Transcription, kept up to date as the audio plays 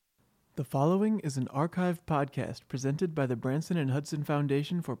The following is an archived podcast presented by the Branson and Hudson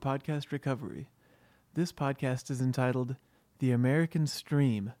Foundation for Podcast Recovery. This podcast is entitled The American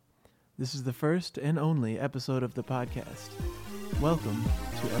Stream. This is the first and only episode of the podcast. Welcome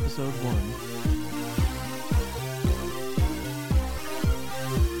to episode 1.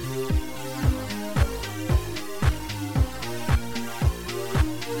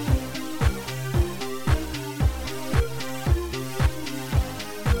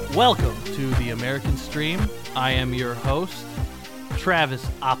 Welcome to the American Stream. I am your host, Travis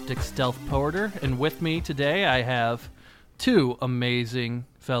Optic Stealth Porter, and with me today I have two amazing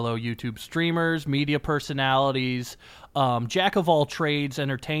fellow YouTube streamers, media personalities, jack of all trades,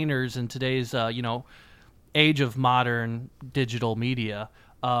 entertainers in today's age of modern digital media.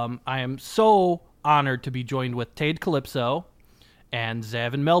 I am so honored to be joined with Tade Calypso and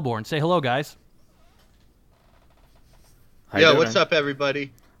Zavin Melbourne. Say hello, guys. Yo, what's up,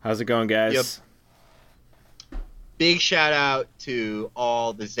 everybody? How's it going, guys? Yep. Big shout out to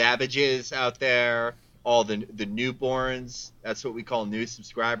all the Zavages out there, all the newborns. That's what we call new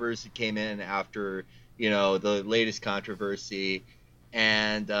subscribers that came in after, the latest controversy.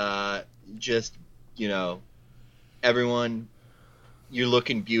 And everyone, you're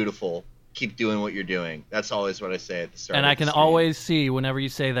looking beautiful. Keep doing what you're doing. That's always what I say at the start. And of I can the stream. always see whenever you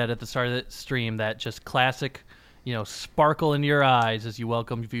say that at the start of the stream, that just classic, sparkle in your eyes as you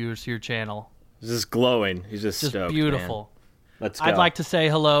welcome viewers to your channel. He's just glowing. He's just stoked, beautiful. Man. Let's go. I'd like to say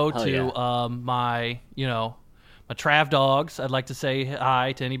hello Hell to yeah. my Trav dogs. I'd like to say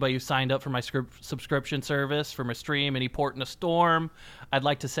hi to anybody who signed up for my subscription service for my stream, any port in a storm. I'd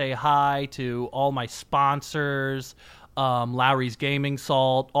like to say hi to all my sponsors, Lowry's Gaming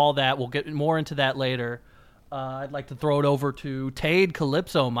Salt, all that. We'll get more into that later. I'd like to throw it over to Tade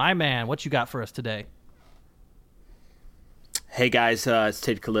Calypso, my man. What you got for us today? Hey guys, it's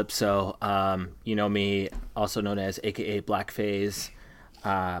Tade Calypso. You know me, also known as AKA Blackface.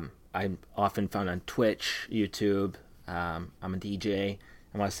 I'm often found on Twitch, YouTube. I'm a DJ.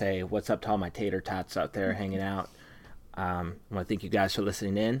 I want to say what's up to all my tater tots out there hanging out. I want to thank you guys for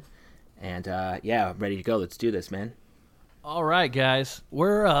listening in. And I'm ready to go. Let's do this, man. All right, guys.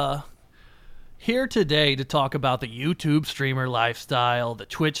 We're here today to talk about the YouTube streamer lifestyle, the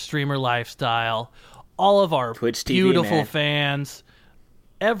Twitch streamer lifestyle, all of our Twitch TV, beautiful man. fans.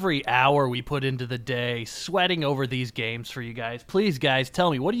 Every hour we put into the day sweating over these games for you guys. Please, guys,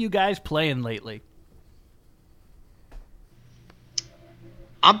 tell me, what are you guys playing lately?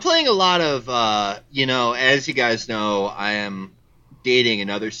 I'm playing a lot of, as you guys know, I am dating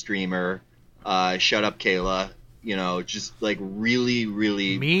another streamer, Shut Up Kayla, just like really,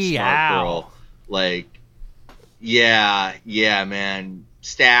 really smart girl. Like, yeah, man,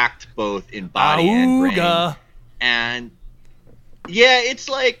 stacked both in body and brain. And yeah, it's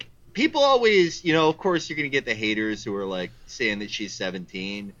like people always, of course you're going to get the haters who are like saying that she's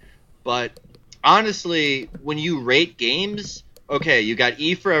 17. But honestly, when you rate games, okay, you got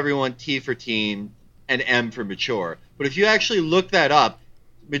E for everyone, T for teen, and M for mature. But if you actually look that up,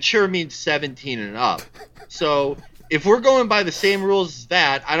 mature means 17 and up. So if we're going by the same rules as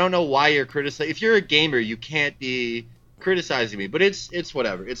that, I don't know why you're criticizing. If you're a gamer, you can't be criticizing me. But it's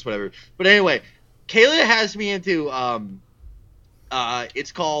whatever. It's whatever. But anyway, Kayla has me into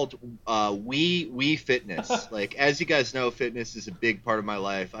it's called Wii Fitness. Like, as you guys know, fitness is a big part of my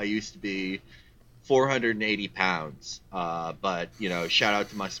life. I used to be 480 pounds. But shout out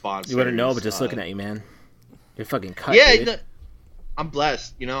to my sponsors. You wouldn't know, but just looking at you, man. You're fucking cut, yeah, dude. I'm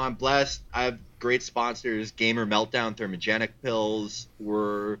blessed. I'm blessed. I have great sponsors. Gamer Meltdown Thermogenic pills.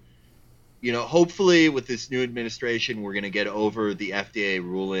 We're, hopefully with this new administration, we're going to get over the FDA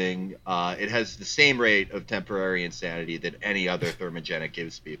ruling. It has the same rate of temporary insanity that any other thermogenic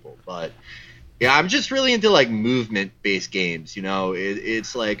gives people. But yeah, I'm just really into like movement-based games.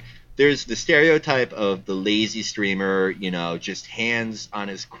 It's like there's the stereotype of the lazy streamer, just hands on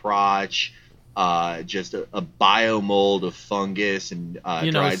his crotch. Just a biomold of fungus and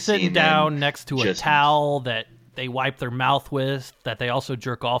dried sitting semen. down next to a towel that they wipe their mouth with, that they also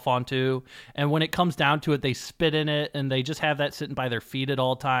jerk off onto, and when it comes down to it, they spit in it, and they just have that sitting by their feet at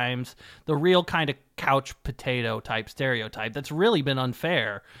all times. The real kind of couch potato type stereotype that's really been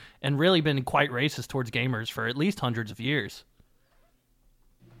unfair and really been quite racist towards gamers for at least hundreds of years.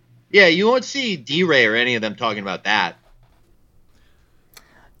 Yeah, you won't see D-Ray or any of them talking about that.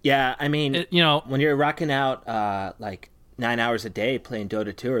 Yeah, I mean, when you're rocking out like 9 hours a day playing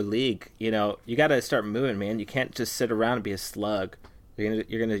Dota 2 or League, you got to start moving, man. You can't just sit around and be a slug. You're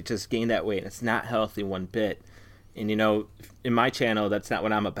gonna just gain that weight, and it's not healthy one bit. And in my channel, that's not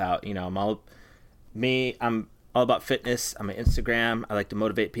what I'm about. I'm all about fitness on my Instagram. I like to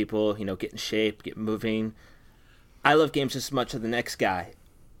motivate people, get in shape, get moving. I love games just as much as the next guy,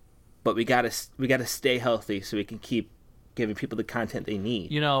 but we gotta stay healthy so we can keep giving people the content they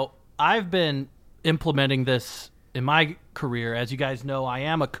need. I've been implementing this in my career. As you guys know, I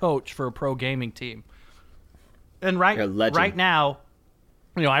am a coach for a pro gaming team. And right now,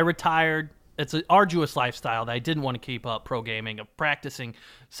 I retired. It's an arduous lifestyle that I didn't want to keep up, pro gaming, of practicing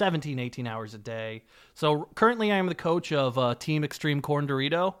 17, 18 hours a day. So currently I am the coach of Team Extreme Corn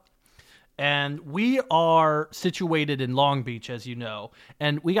Dorito. And we are situated in Long Beach, as you know.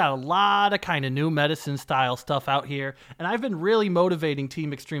 And we got a lot of kind of new medicine style stuff out here. And I've been really motivating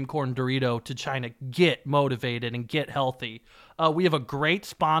Team Extreme Corn Dorito to try to get motivated and get healthy. We have a great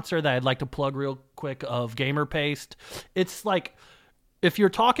sponsor that I'd like to plug real quick of Gamer Paste. It's like, if you're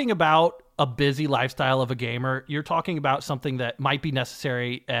talking about a busy lifestyle of a gamer, you're talking about something that might be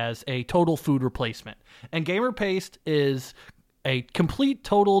necessary as a total food replacement. And Gamer Paste is a complete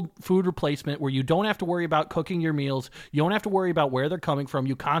total food replacement where you don't have to worry about cooking your meals. You don't have to worry about where they're coming from.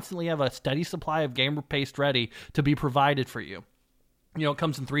 You constantly have a steady supply of Gamer Paste ready to be provided for you. It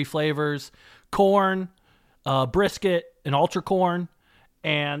comes in 3 flavors: corn, brisket, and ultra corn.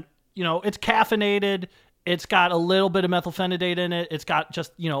 And, it's caffeinated. It's got a little bit of methylphenidate in it. It's got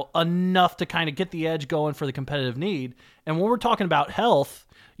just, enough to kind of get the edge going for the competitive need. And when we're talking about health,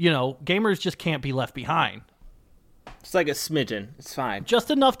 gamers just can't be left behind. It's like a smidgen. It's fine.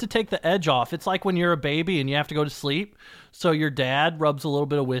 Just enough to take the edge off. It's like when you're a baby and you have to go to sleep, so your dad rubs a little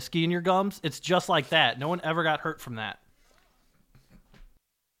bit of whiskey in your gums. It's just like that. No one ever got hurt from that.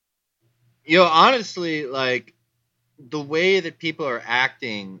 Honestly, like, the way that people are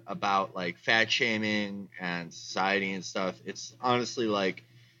acting about, like, fat shaming and society and stuff, it's honestly like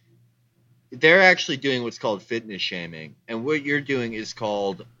they're actually doing what's called fitness shaming, and what you're doing is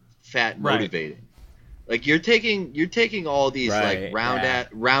called fat motivating. Right. Like, you're taking all these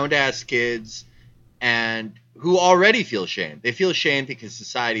round ass kids and who already feel shame. They feel shame because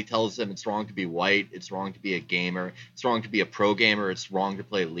society tells them it's wrong to be white, it's wrong to be a gamer, it's wrong to be a pro gamer, it's wrong to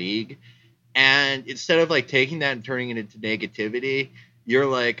play League. And instead of, like, taking that and turning it into negativity, you're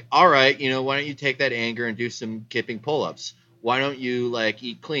like, all right, why don't you take that anger and do some kipping pull-ups? Why don't you, like,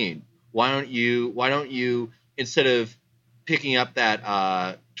 eat clean? Why don't you instead of picking up that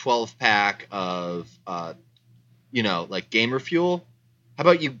 12-pack of, like, gamer fuel, how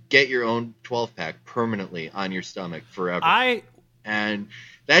about you get your own 12-pack permanently on your stomach forever? And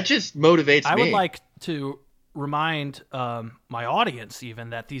that just motivates me. I would like to remind my audience even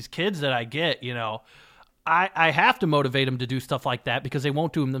that these kids that I get, I have to motivate them to do stuff like that because they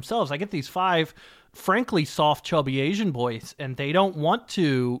won't do them themselves. I get these 5, frankly, soft, chubby Asian boys, and they don't want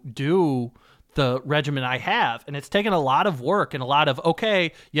to do the regimen I have. And it's taken a lot of work and a lot of,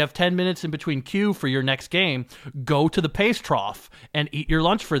 okay, you have 10 minutes in between cue for your next game. Go to the pace trough and eat your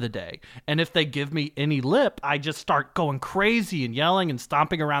lunch for the day. And if they give me any lip, I just start going crazy and yelling and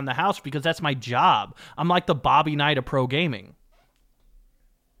stomping around the house because that's my job. I'm like the Bobby Knight of pro gaming.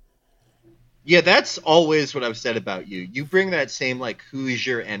 Yeah, that's always what I've said about you. You bring that same, like,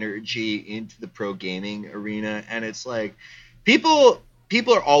 Hoosier energy into the pro gaming arena, and it's like people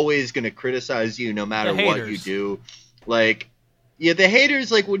are always going to criticize you no matter what you do. Like, yeah, the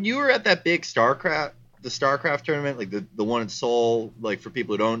haters, like, when you were at that big the StarCraft tournament, like the one in Seoul, like, for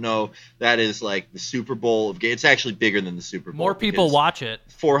people who don't know, that is like the Super Bowl of games. It's actually bigger than the Super Bowl. More people watch it.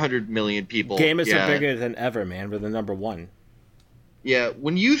 400 million people. Gamers are bigger than ever, man. We're the number 1. Yeah,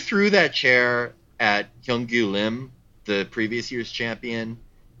 when you threw that chair at Hyunggu Lim, the previous year's champion,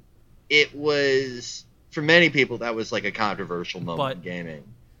 it was, for many people, that was like a controversial moment in gaming.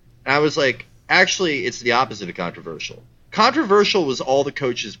 And I was like, actually, it's the opposite of controversial. Controversial was all the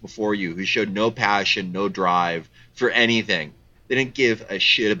coaches before you who showed no passion, no drive for anything. They didn't give a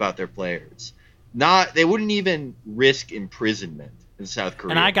shit about their players. They wouldn't even risk imprisonment in South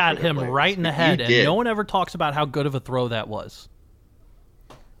Korea. And I got him right in the head, and no one ever talks about how good of a throw that was.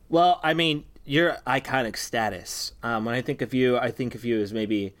 Well, I mean, your iconic status. When I think of you as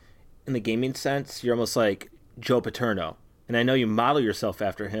maybe, in the gaming sense, you're almost like Joe Paterno. And I know you model yourself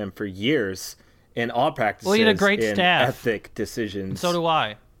after him for years in all practices. Well, you had a great staff. Ethic decisions. And so do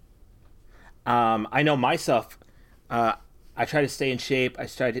I. I know myself. I try to stay in shape. I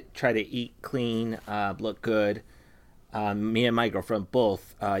try to eat clean, look good. Me and my girlfriend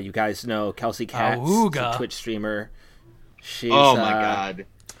both. You guys know Kelsey Katz, a Twitch streamer. She's, oh my God.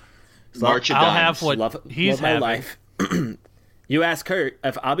 March I'll have what he's love my life. You ask her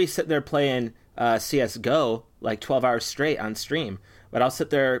if I'll be sitting there playing CSGO like 12 hours straight on stream, but I'll sit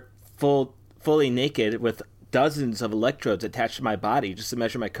there fully naked with dozens of electrodes attached to my body just to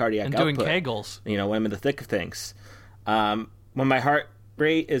measure my cardiac and output. doing Kegels. When I'm in the thick of things. When my heart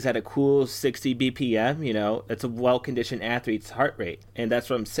rate is at a cool 60 BPM, it's a well-conditioned athlete's heart rate, and that's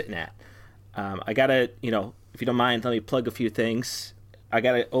what I'm sitting at. I gotta, if you don't mind, let me plug a few things. I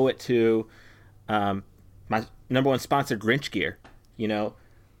gotta owe it to my number one sponsor, Grinch Gear.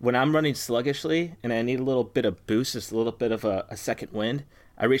 When I'm running sluggishly and I need a little bit of boost, just a little bit of a second wind,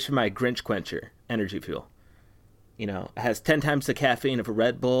 I reach for my Grinch Quencher energy fuel. It has 10 times the caffeine of a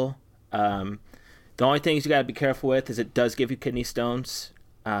Red Bull. The only things you got to be careful with is it does give you kidney stones.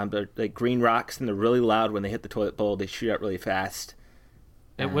 They're like green rocks, and they're really loud when they hit the toilet bowl. They shoot out really fast.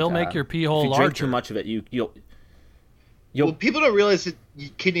 It will make your pee hole if you larger. Drink too much of it, you'll. Well, people don't realize that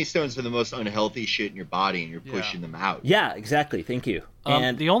kidney stones are the most unhealthy shit in your body, and you're pushing them out. Yeah, exactly. Thank you.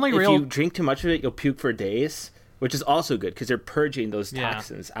 And the only if real... you drink too much of it, you'll puke for days, which is also good because they're purging those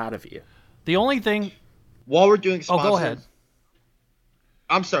toxins out of you. The only thing... While we're doing sponsors... Oh, go ahead.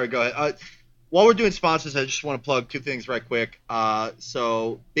 I'm sorry, go ahead. While we're doing sponsors, I just want to plug two things right quick.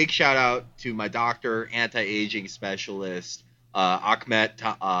 So, big shout out to my doctor, anti-aging specialist, Akhmet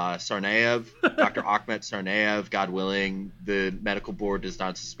Sarnaev. Dr. Akhmet Sarnaev, God willing, the medical board does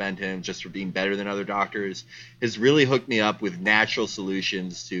not suspend him just for being better than other doctors, has really hooked me up with natural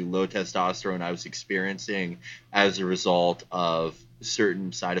solutions to low testosterone I was experiencing as a result of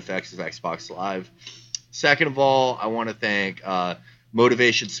certain side effects of Xbox Live. Second of all, I want to thank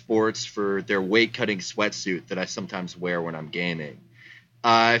Motivation Sports for their weight-cutting sweatsuit that I sometimes wear when I'm gaming.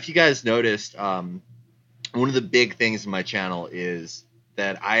 If you guys noticed, one of the big things in my channel is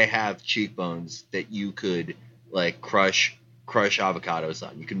that I have cheekbones that you could like crush avocados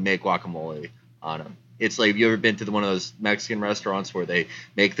on. You can make guacamole on them. It's like, have you ever been to one of those Mexican restaurants where they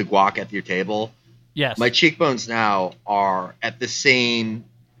make the guac at your table? Yes. My cheekbones now are at the same,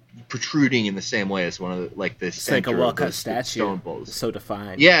 protruding in the same way as one of the, like the It's center like a well-cut of statue. stone bowls. It's so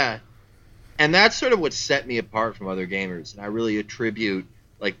defined. Yeah. And that's sort of what set me apart from other gamers. And I really attribute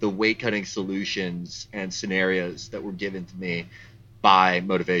like the weight cutting solutions and scenarios that were given to me by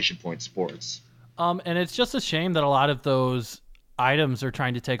Motivation Point Sports. And it's just a shame that a lot of those items are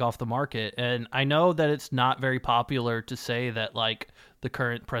trying to take off the market. And I know that it's not very popular to say that like the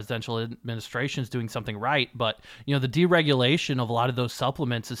current presidential administration is doing something right, but the deregulation of a lot of those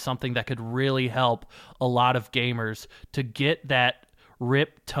supplements is something that could really help a lot of gamers to get that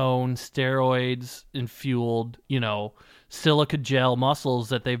rip tone, steroids infueled, silica gel muscles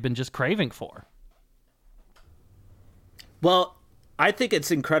that they've been just craving for. Well, I think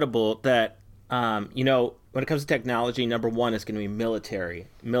it's incredible that, when it comes to technology, number one is going to be military.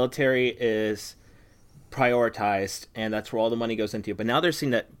 Military is prioritized, and that's where all the money goes into. But now they're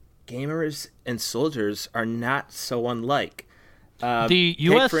seeing that gamers and soldiers are not so unlike. The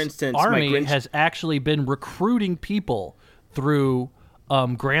U.S. for instance, Army has actually been recruiting people through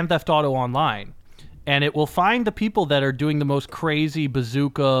Grand Theft Auto Online. And it will find the people that are doing the most crazy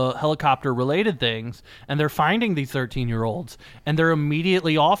bazooka helicopter-related things, and they're finding these 13-year-olds, and they're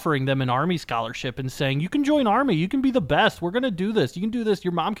immediately offering them an Army scholarship and saying, you can join Army, you can be the best, we're going to do this, you can do this,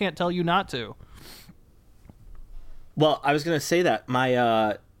 your mom can't tell you not to. Well, I was going to say that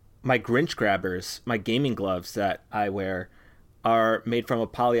my Grinch grabbers, my gaming gloves that I wear, are made from a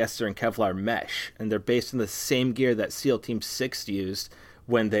polyester and Kevlar mesh, and they're based on the same gear that SEAL Team 6 used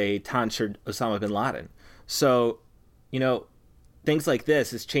when they tonsured Osama bin Laden. So, things like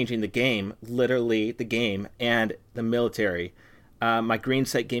this is changing the game, literally the game and the military. My green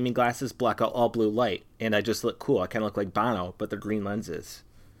sight gaming glasses block out all blue light, and I just look cool. I kind of look like Bono, but they're green lenses.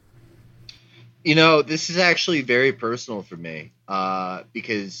 This is actually very personal for me,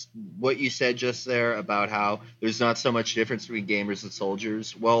 because what you said just there about how there's not so much difference between gamers and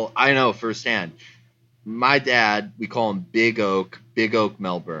soldiers, well, I know firsthand. My dad, we call him Big Oak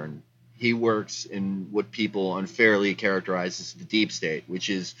Melbourne. He works in what people unfairly characterize as the deep state, which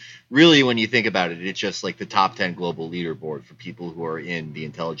is really, when you think about it, it's just like the top 10 global leaderboard for people who are in the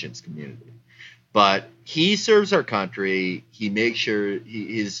intelligence community. But he serves our country. He makes sure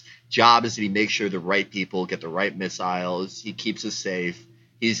his job is that he makes sure the right people get the right missiles. He keeps us safe.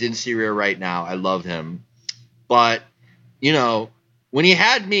 He's in Syria right now. I love him. But, when he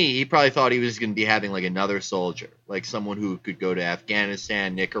had me, he probably thought he was going to be having like another soldier, like someone who could go to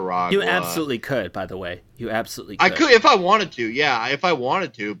Afghanistan, Nicaragua. You absolutely could, by the way. You absolutely could. I could if I wanted to. Yeah, if I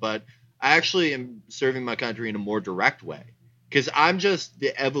wanted to. But I actually am serving my country in a more direct way, because I'm just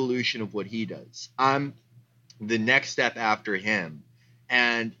the evolution of what he does. I'm the next step after him.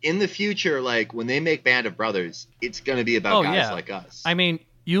 And in the future, like when they make Band of Brothers, it's going to be about guys like us. I mean,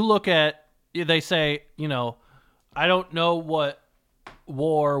 you look at, they say, I don't know what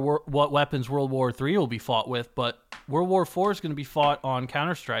what weapons World War III will be fought with, but World War IV is going to be fought on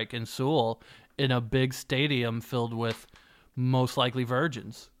Counter-Strike in Seoul in a big stadium filled with most likely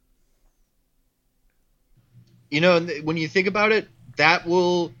virgins. You know, when you think about it, that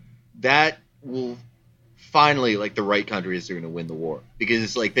will finally, like, the right countries are going to win the war.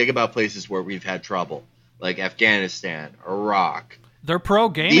 Because, like, think about places where we've had trouble, like Afghanistan, Iraq. They're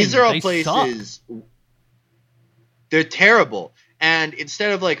pro-gaming. These are all They places. suck. They're terrible. And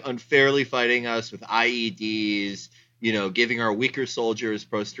instead of, like, unfairly fighting us with IEDs, you know, giving our weaker soldiers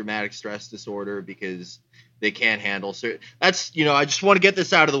post-traumatic stress disorder because they can't handle certain... That's, you know, I just want to get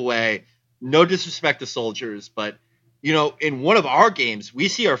this out of the way. No disrespect to soldiers, but, you know, in one of our games, we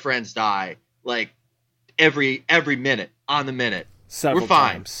see our friends die, like, every minute, on the minute. Several We're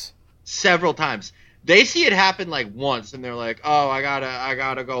fine. times. Several times. They see it happen, like, once, and they're like, oh, I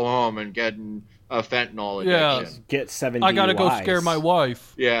gotta go home and get fentanyl addiction. Yeah. Get 7 I gotta go DUIs. scare my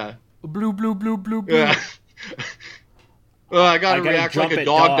wife. Yeah. Blue, blue, blue, blue, blue. Yeah. Well, I gotta I gotta react jump like a at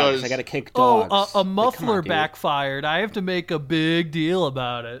dog dogs. does. I gotta kick Oh, dogs. a Like, come muffler on, dude. backfired. I have to make a big deal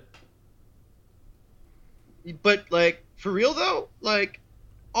about it. But, like, for real though, like,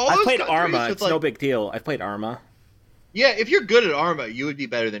 all I those played countries Arma. with, It's like, no big deal. I've played Arma. Yeah, if you're good at Arma, you would be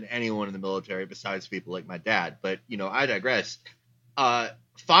better than anyone in the military besides people like my dad. But, you know, I digress.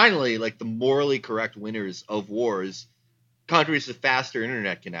 Finally, like, the morally correct winners of wars, countries with faster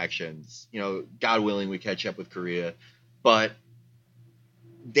internet connections, you know, God willing, we catch up with Korea, but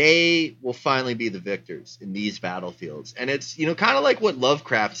they will finally be the victors in these battlefields. And it's, you know, kind of like what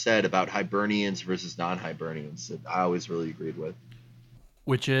Lovecraft said about Hibernians versus non-Hibernians that I always really agreed with.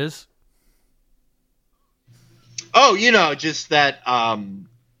 Which is? Oh, you know, just that,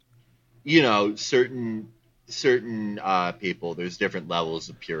 you know, certain people, there's different levels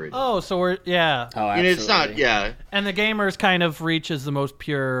of purity. Oh, so we're, yeah. Oh, And absolutely. it's not, yeah. And the gamers kind of reaches the most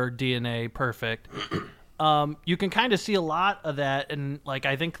pure DNA perfect. You can kind of see a lot of that, and like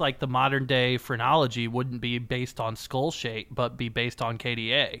I think like the modern day phrenology wouldn't be based on skull shape, but be based on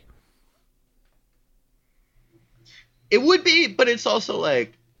KDA. It would be, but it's also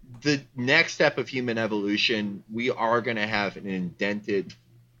like the next step of human evolution. We are going to have an indented,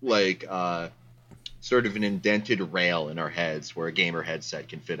 like, sort of an indented rail in our heads where a gamer headset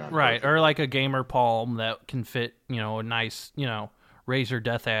can fit on. Right, perfectly. or like a gamer palm that can fit, you know, a nice, you know, Razer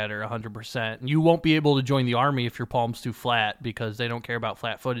Death Adder 100%. You won't be able to join the army if your palm's too flat because they don't care about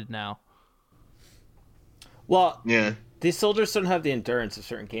flat-footed now. Well, Yeah. these soldiers don't have the endurance of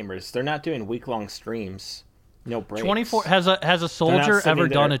certain gamers. They're not doing week-long streams. No breaks. 24 has a soldier sitting ever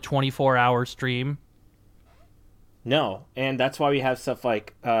done there. a 24-hour stream? No, and that's why we have stuff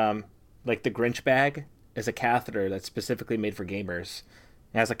like the Grinch bag is a catheter that's specifically made for gamers.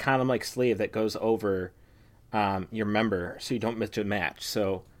 It has a condom-like sleeve that goes over your member, so you don't miss a match.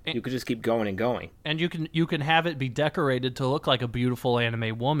 So you could just keep going and going. And you can have it be decorated to look like a beautiful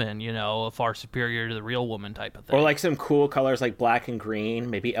anime woman, you know, far superior to the real woman type of thing. Or like some cool colors like black and green,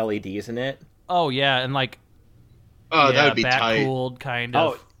 maybe LEDs in it. Oh yeah, and like Oh, yeah, that would be back tight. cooled kind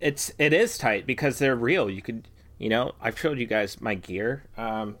of. Oh, it is tight because they're real. You could, you know, I've showed you guys my gear.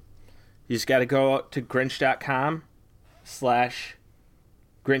 You just got to go out to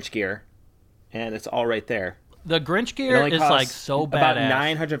grinch.com/grinchgear, and it's all right there. The Grinch It gear only is costs like so about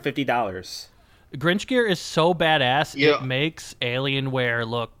badass. $950. Grinch gear is so badass. Yeah. It makes Alienware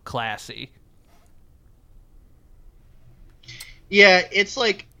look classy. Yeah, it's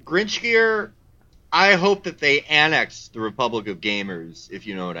like Grinch gear. I hope that they annex the Republic of Gamers, if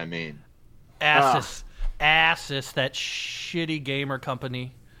you know what I mean. Asus, that shitty gamer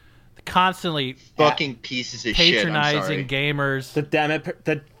company, constantly Fucking pieces of shit. I'm patronizing sorry.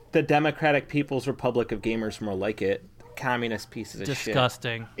 gamers. The Democratic People's Republic of Gamers, more like it. Communist pieces of shit.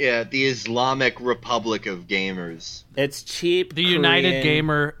 Disgusting. Yeah, the Islamic Republic of Gamers. It's cheap. The United Korean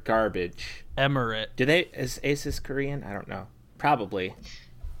Gamer garbage. Emirate. Is Asus Korean? I don't know. Probably.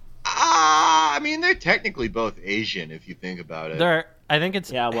 I mean, they're technically both Asian if you think about it. I think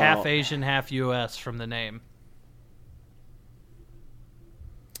it's Yeah, well- half Asian, half U.S. from the name.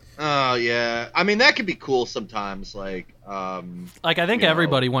 Oh yeah, I mean that could be cool sometimes. Like, Like I think you know,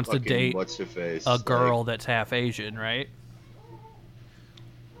 everybody wants to fucking date what's her face, a like- girl that's half Asian, right?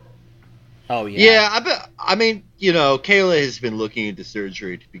 Oh yeah. Yeah, I mean, you know, Kayla has been looking into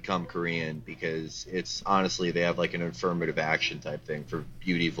surgery to become Korean because it's honestly they have like an affirmative action type thing for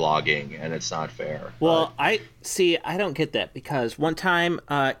beauty vlogging, and it's not fair. Well, I don't get that because one time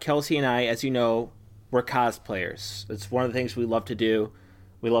Kelsey and I, as you know, we're cosplayers. It's one of the things we love to do.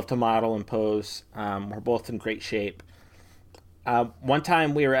 We love to model and pose. We're both in great shape. One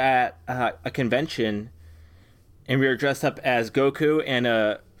time we were at a convention, and we were dressed up as Goku and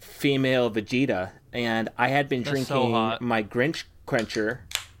a female Vegeta, and I had been That's so drinking hot. my Grinch Quencher.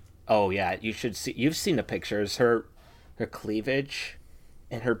 Oh yeah, you've seen the pictures. Her cleavage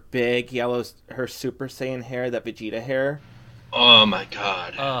and her big yellow, her Super Saiyan hair, that Vegeta hair. Oh my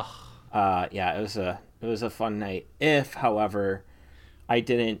god. Yeah, it was a fun night. If, however, I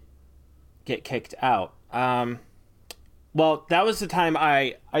didn't get kicked out. Well, that was the time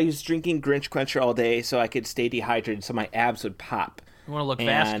I was drinking Grinch Quencher all day so I could stay dehydrated, so my abs would pop. You want to look And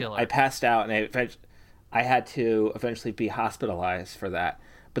vascular. I passed out, and I had to eventually be hospitalized for that.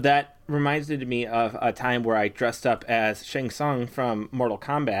 But that reminded me of a time where I dressed up as Shang Tsung from Mortal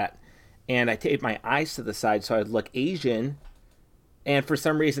Kombat, and I taped my eyes to the side so I'd look Asian. And for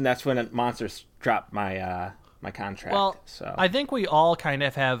some reason, that's when Monsters dropped my my contract. Well, so I think we all kind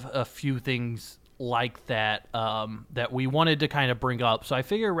of have a few things like that that we wanted to kind of bring up. So I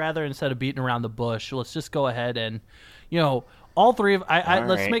figure rather instead of beating around the bush, let's just go ahead and, all three of let's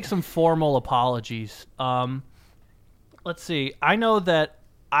right. make some formal apologies. Let's see. I know that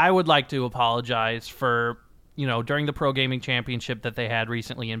I would like to apologize for, during the Pro Gaming Championship that they had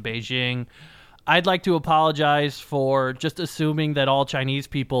recently in Beijing. I'd like to apologize for just assuming that all Chinese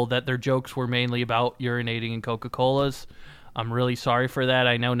people, that their jokes were mainly about urinating in Coca-Colas. I'm really sorry for that.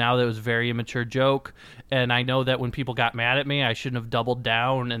 I know now that it was a very immature joke, and I know that when people got mad at me, I shouldn't have doubled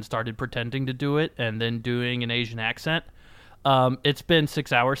down and started pretending to do it and then doing an Asian accent. It's been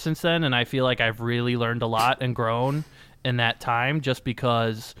 6 hours since then, and I feel like I've really learned a lot and grown in that time just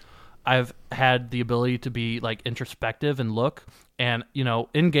because I've had the ability to be like introspective and look. And,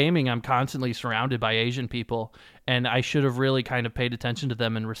 in gaming, I'm constantly surrounded by Asian people, and I should have really kind of paid attention to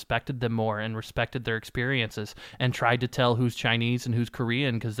them and respected them more and respected their experiences and tried to tell who's Chinese and who's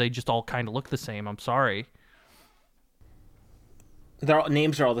Korean because they just all kind of look the same. I'm sorry. their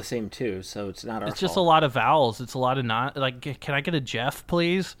names are all the same too, so it's not our It's just a fault. lot of vowels. It's a lot of not like. Can I get a Jeff,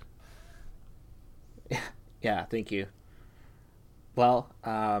 please? Yeah, thank you. Well,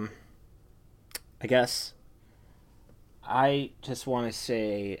 I guess I just want to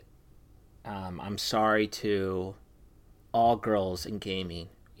say I'm sorry to all girls in gaming.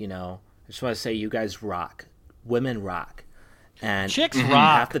 You know, I just want to say you guys rock. Women rock. And Chicks half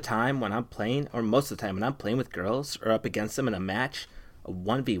rock. the time when I'm playing, or most of the time when I'm playing with girls or up against them in a match, a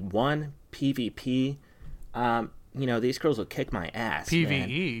 1v1, PvP, you know, these girls will kick my ass. PvE.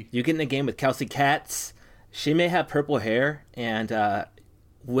 Man. You get in a game with Kelsey Katz. She may have purple hair and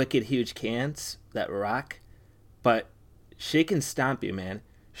wicked huge cans that rock, but she can stomp you, man.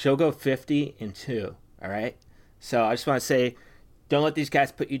 She'll go 50-2, all right? So I just want to say, don't let these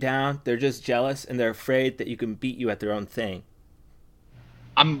guys put you down. They're just jealous, and they're afraid that you can beat you at their own thing.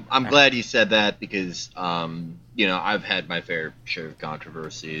 I'm glad you said that because you know, I've had my fair share of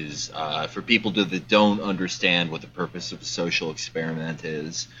controversies for people that don't understand what the purpose of a social experiment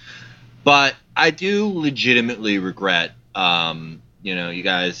is. But I do legitimately regret, you know, you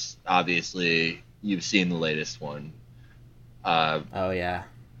guys obviously you've seen the latest one. Oh yeah,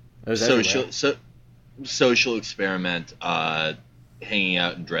 it was everywhere. Social experiment, hanging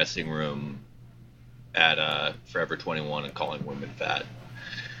out in dressing room at Forever 21 and calling women fat.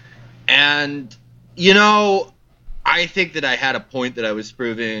 And, you know, I think that I had a point that I was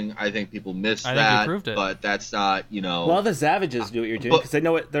proving. I think people missed I that. think you proved it. But that's not, you know. Well, the Savages do what you're doing because they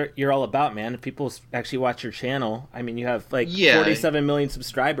know what you're all about, man. If people actually watch your channel, I mean, you have like 47 million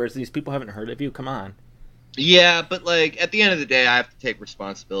subscribers. These people haven't heard of you. Come on. Yeah, but like at the end of the day, I have to take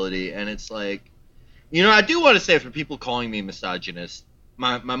responsibility, and it's like, you know, I do want to say for people calling me misogynist,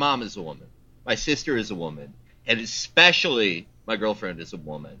 my mom is a woman, my sister is a woman, and especially my girlfriend is a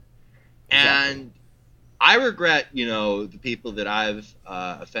woman. Exactly. And I regret, you know, the people that I've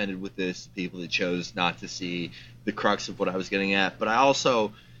offended with this, the people that chose not to see the crux of what I was getting at. But I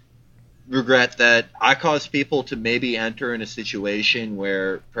also regret that I caused people to maybe enter in a situation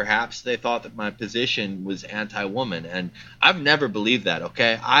where perhaps they thought that my position was anti-woman. And I've never believed that,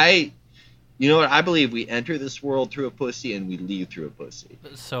 okay? You know what? I believe we enter this world through a pussy and we leave through a pussy.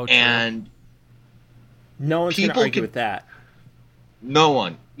 So true. And No one's going to people argue can- with that. no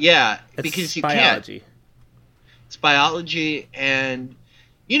one. Yeah, It's because you can't. biology. It's biology, and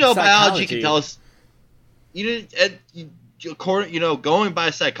you know, Psychology. biology can tell us. According, you know, going by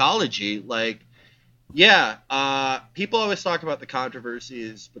psychology, like, yeah, people always talk about the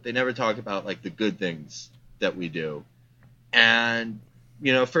controversies, but they never talk about like the good things that we do. And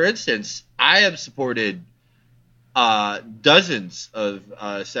you know, for instance, I have supported dozens of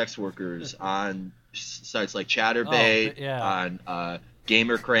sex workers on sites like ChatterBait, yeah. on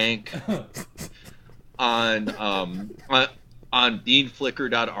GamerCrank, on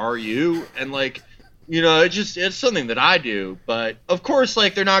beanflicker.ru, and like it's something that I do. But of course,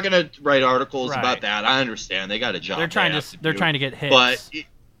 like they're not gonna write articles about that. I understand they got a job. They're trying to get hits. But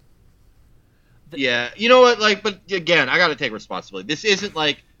yeah, you know what? Like, but again, I got to take responsibility. This isn't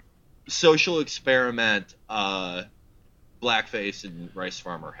like social experiment, blackface and rice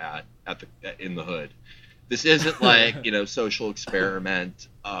farmer hat in the hood. This isn't like social experiment,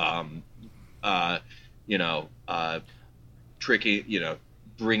 tricky,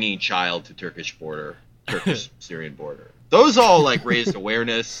 bringing child to Turkish Syrian border. Those all like raised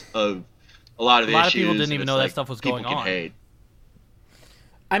awareness of a lot of issues. A lot of people didn't even know that stuff was going on. Hate.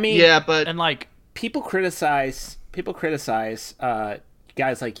 I mean, yeah, but and like people criticize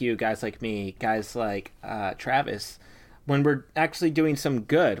guys like you, guys like me, guys like Travis, when we're actually doing some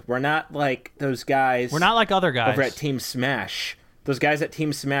good. We're not like those guys. We're not like other guys over at Team Smash. Those guys at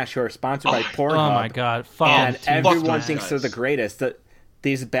Team Smash who are sponsored by Pornhub. Oh my god! And everyone thinks they're the greatest.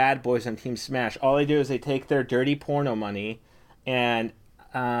 These bad boys on Team Smash, all they do is they take their dirty porno money, and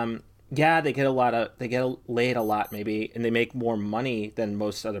they get laid a lot maybe, and they make more money than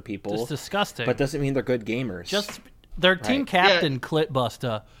most other people. It's disgusting. But doesn't mean they're good gamers. Just their team captain,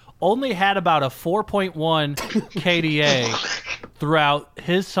 Clitbusta, only had about a 4.1 KDA throughout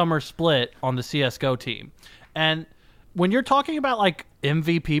his summer split on the CSGO team. And when you're talking about like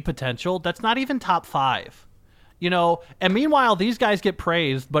MVP potential, that's not even top 5. And meanwhile, these guys get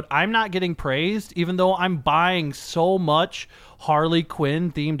praised, but I'm not getting praised, even though I'm buying so much Harley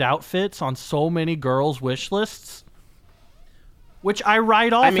Quinn themed outfits on so many girls' wish lists, which I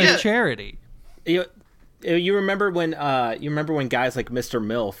write off as charity. You remember when guys like Mr.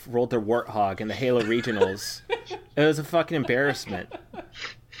 MILF rolled their warthog in the Halo Regionals? It was a fucking embarrassment.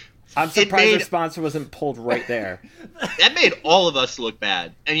 I'm surprised their sponsor wasn't pulled right there. That made all of us look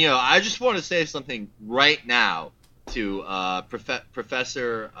bad. And I just want to say something right now to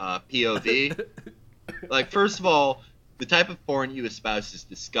Professor POV. Like, first of all, the type of porn you espouse is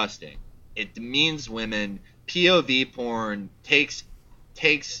disgusting. It demeans women. POV porn takes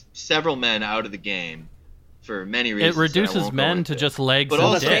several men out of the game for many reasons. It reduces men to just legs but and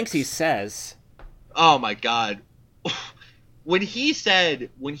all the dicks. things he says. Oh my god. When he said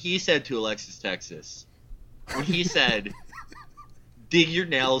to Alexis Texas, when he said, dig your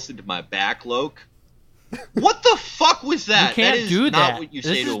nails into my back, Loke, what the fuck was that? You can't that is do not that. What you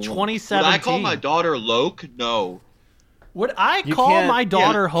This say is to a woman. 2017. Would I call my daughter Loke? No. Would I call my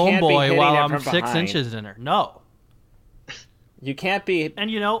daughter homeboy while I'm 6 behind. inches in her? No. You can't be,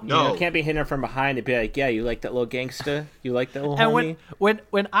 and you can't be hitting her from behind and be like, yeah, you like that little gangsta? You like that little homie? And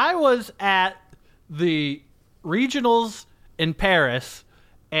when I was at the regionals in Paris,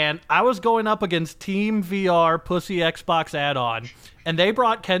 and I was going up against Team VR Pussy Xbox add-on, and they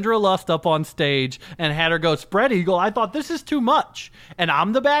brought Kendra Lust up on stage and had her go spread eagle, I thought, this is too much. And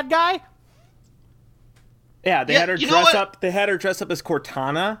I'm the bad guy? Yeah, they had her dress up. They had her dress up as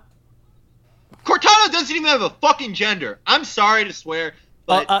Cortana. Cortana doesn't even have a fucking gender. I'm sorry to swear,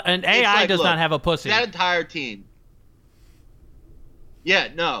 but an AI does not have a pussy. That entire team. Yeah,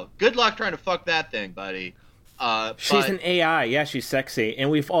 no. Good luck trying to fuck that thing, buddy. She's an AI. Yeah, she's sexy,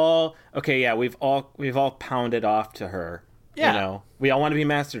 and we've all pounded off to her. Yeah, we all want to be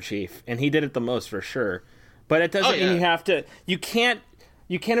Master Chief, and he did it the most for sure. But it doesn't mean you have to. You can't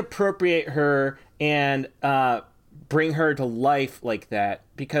appropriate her and bring her to life like that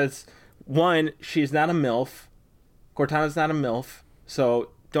because. One, she's not a MILF. Cortana's not a MILF, so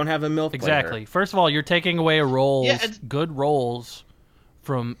don't have a MILF. Exactly. First of all, you're taking away good roles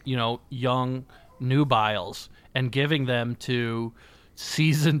from young nubiles and giving them to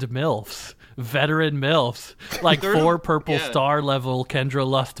seasoned MILFs, veteran MILFs, like 4 purple star level Kendra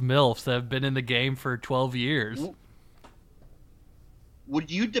Lust MILFs that have been in the game for 12 years.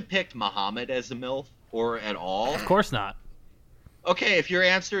 Would you depict Muhammad as a MILF or at all? Of course not. Okay, if your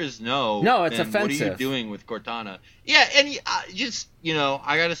answer is no, it's then offensive. What are you doing with Cortana? Yeah, and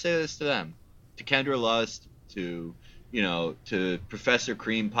I gotta say this to them, to Kendra Lust, to Professor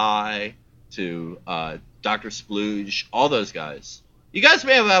Cream Pie, to Dr. Splooge, all those guys. You guys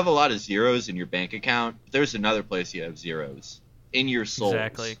may have a lot of zeros in your bank account, but there's another place you have zeros in your souls.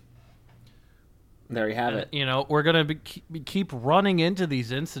 Exactly. There you have it. We're gonna keep running into these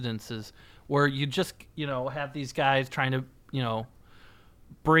incidences where you just have these guys trying to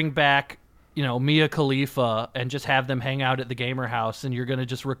bring back, Mia Khalifa and just have them hang out at the gamer house, and you're going to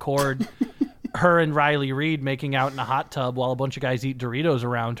just record her and Riley Reid making out in a hot tub while a bunch of guys eat Doritos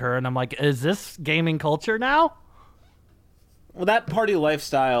around her. And I'm like, is this gaming culture now? Well, that party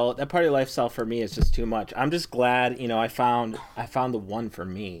lifestyle for me is just too much. I'm just glad, I found the one for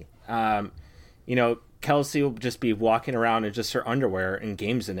me. Kelsey will just be walking around in just her underwear and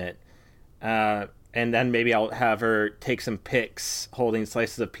games in it. and then maybe I'll have her take some pics holding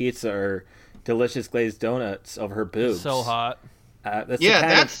slices of pizza or delicious glazed donuts over her boobs. So hot.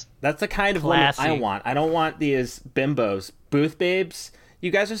 That's the kind of woman I want. I don't want these bimbos, booth babes.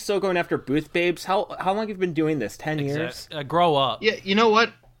 You guys are still going after booth babes. How long have you been doing this? 10 years? Grow up. Yeah, you know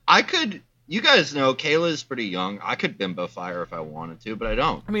what? You guys know Kayla's pretty young. I could bimbo fire if I wanted to, but I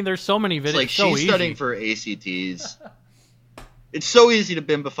don't. I mean, there's so many videos. It's like she's she's studying for ACTs. It's so easy to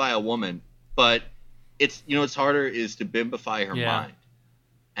bimbify a woman, but it's harder is to bimbify her mind.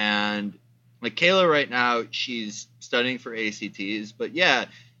 And like Kayla right now, she's studying for ACTs, but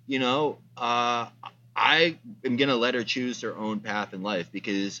I am going to let her choose her own path in life,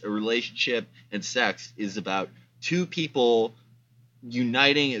 because a relationship and sex is about two people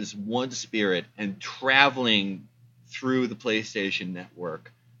uniting as one spirit and traveling through the PlayStation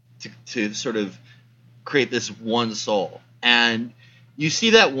network to sort of create this one soul. And you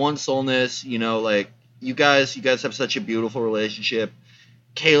see that one soulness, like you guys have such a beautiful relationship.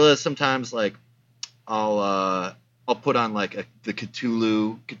 Kayla, sometimes like I'll put on like the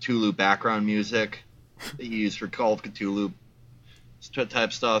Cthulhu background music that you use for Call of Cthulhu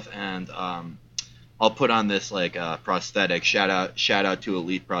type stuff, and I'll put on this like prosthetic. Shout out to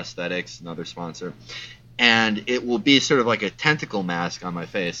Elite Prosthetics, another sponsor, and it will be sort of like a tentacle mask on my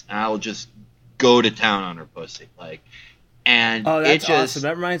face, and I'll just go to town on her pussy, like. And that's awesome.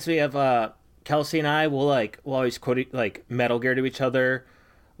 That reminds me of Kelsey and I. We'll always quote like Metal Gear to each other.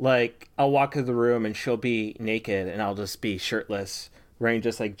 Like I'll walk through the room and she'll be naked and I'll just be shirtless, wearing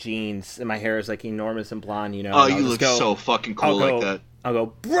just like jeans, and my hair is like enormous and blonde. Oh, you look so fucking cool like that. I'll go,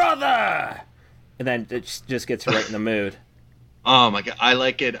 brother, and then it just gets right in the mood. Oh my god, I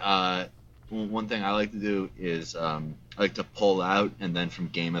like it. One thing I like to do is I like to pull out, and then from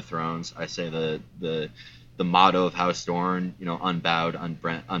Game of Thrones, I say the motto of House Dorne, unbowed,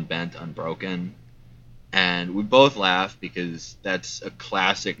 unbent, unbroken. And we both laugh because that's a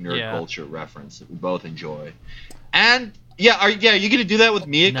classic nerd culture reference that we both enjoy. And are you gonna do that with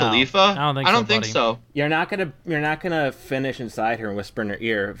Mia Khalifa? I don't think so. You're not gonna finish inside her and whisper in her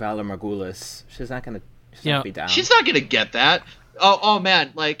ear, Valar Morghulis. She's not gonna be down. She's not gonna get that. Oh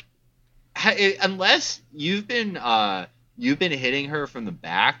man, like unless you've been hitting her from the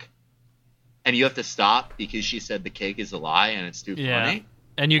back, and you have to stop because she said the cake is a lie and it's too funny.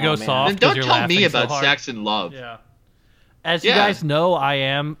 And you go soft. Then don't you're tell me about so sex and love. Yeah. As you guys know, I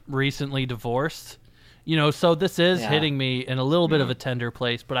am recently divorced. So this is hitting me in a little bit of a tender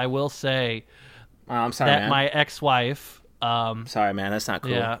place. But I will say I'm sorry, that man. my ex-wife. Sorry, man. That's not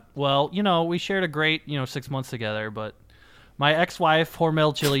cool. Yeah. Well, we shared a great 6 months together. But my ex-wife,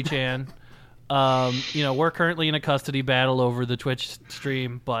 Hormel Chili Chan, we're currently in a custody battle over the Twitch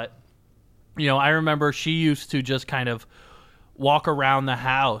stream. But I remember she used to just kind of walk around the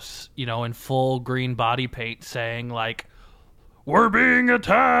house, in full green body paint, saying like, "We're being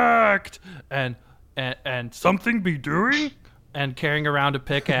attacked," and something be doing, and carrying around a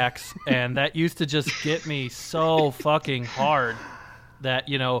pickaxe, and that used to just get me so fucking hard that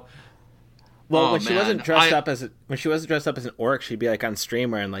Well, when she wasn't dressed up as an orc, she'd be like on stream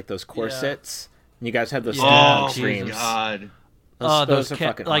wearing like those corsets. And you guys had those streams. Oh god! Those are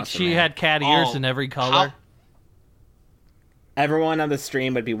fucking like awesome, she man. had cat ears in every color. Everyone on the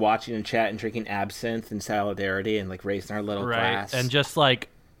stream would be watching and chat and drinking absinthe in solidarity and like raising our little glass. And just like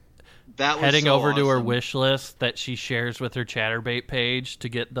that was heading so over to her awesome. wish list that she shares with her Chatterbait page to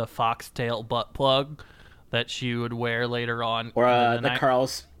get the foxtail butt plug that she would wear later on. Or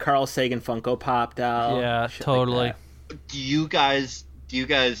the Carl Sagan Funko Pop doll. Yeah, totally. Like Do you guys?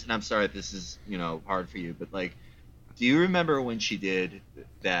 And I'm sorry if this is hard for you, but like, do you remember when she did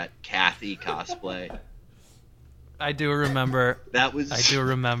that Kathy cosplay? I do remember. I do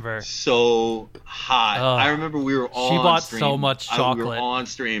remember. So hot. I remember we were all. She on bought stream. so much chocolate. We were on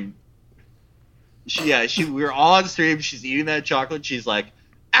stream. We were on stream. She's eating that chocolate. She's like,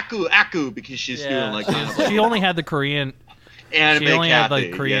 "Aku," because she's doing like. She only had the Korean. Anime she only Kathy, had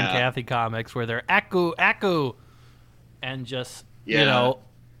like Korean Kathy comics where they're "Aku," and just "Ugu,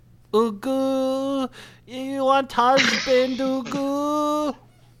 you want husband, Ugu."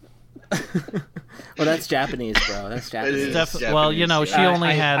 Well, that's Japanese, bro. That's Japanese. Japanese. Well, she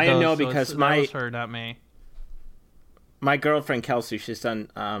only had those. I know because that my was her, not me. My girlfriend Kelsey, she's done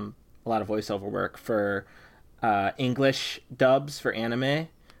a lot of voiceover work for English dubs for anime,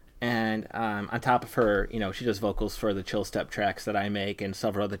 and on top of her, she does vocals for the Chill Step tracks that I make and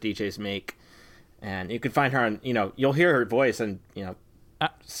several other DJs make. And you can find her on, you'll hear her voice on,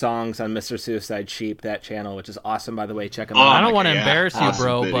 songs on Mr. Suicide Sheep, that channel, which is awesome, by the way. Check them out. I don't want to embarrass you, awesome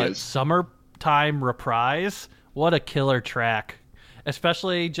bro, videos. but Summertime Reprise, what a killer track.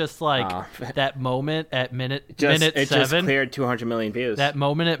 especially just like that moment at minute it 7. Just cleared 200 million views. That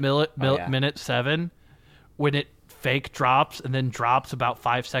moment at minute 7 when it fake drops and then drops about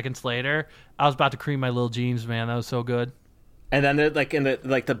 5 seconds later. I was about to cream my little jeans, man. That was so good. And then like in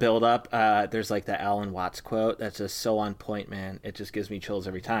the build up, there's like the Alan Watts quote that's just so on point, man. It just gives me chills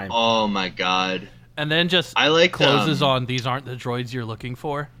every time. Oh my god. And then just closes on "These aren't the droids you're looking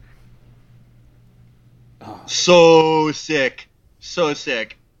for." Oh. So sick.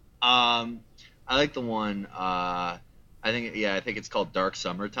 I like the one. I think it's called Dark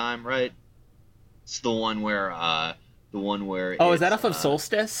Summertime, right? It's the one where. Oh, is that off of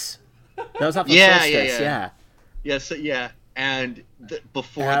Solstice? That was off of Solstice. Yeah. Yes. Yeah. And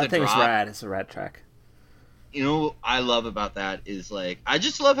before the drop, thing's rad. It's a rad track. You know what I love about that is like I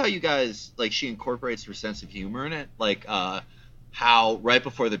just love how you guys like she incorporates her sense of humor in it. Like how right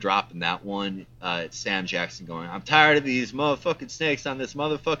before the drop in that one, it's Sam Jackson going, "I'm tired of these motherfucking snakes on this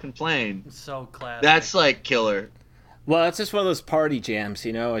motherfucking plane." So classic. That's like killer. Well, it's just one of those party jams,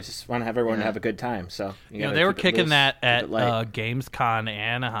 you know. I just want to have everyone have a good time. So they were kicking that at GamesCon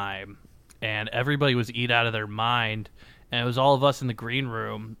Anaheim, and everybody was eat out of their mind. And it was all of us in the green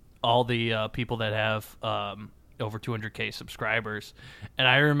room, all the people that have over 200K subscribers. And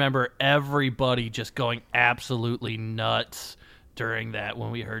I remember everybody just going absolutely nuts during that when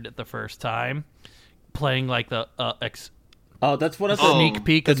we heard it the first time, playing like the that's one of the sneak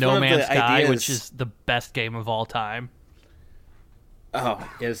peek of No Man's Sky, which is the best game of all time. Oh,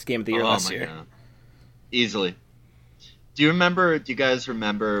 yeah, it's game of the year last year. God. Easily. Do you guys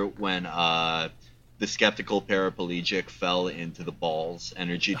remember when the skeptical paraplegic fell into the balls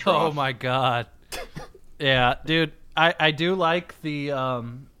energy trough? Oh my god. Yeah, dude. I do like the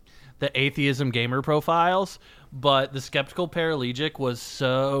atheism gamer profiles, but the skeptical paraplegic was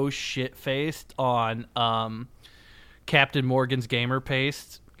so shit-faced on Captain Morgan's Gamer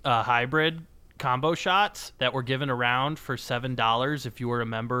Paste hybrid combo shots that were given around for $7 if you were a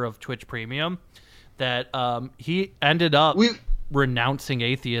member of Twitch Premium that he ended up renouncing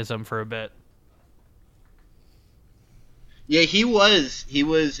atheism for a bit. Yeah, he was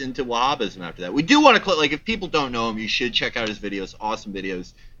into Wahhabism after that. We do want to if people don't know him, you should check out his videos. Awesome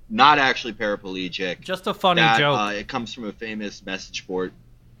videos. Not actually paraplegic. Just a funny joke. It comes from a famous message board.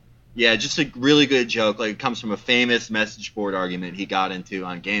 Yeah, just a really good joke. Like it comes from a famous message board argument he got into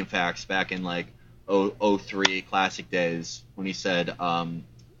on GameFAQs back in like 03 classic days when he said, "I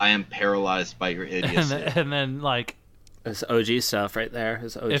am paralyzed by your idiocy." and then like. It's OG stuff right there.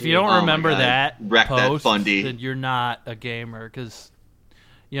 It's OG. If you don't remember that post, that then you're not a gamer because,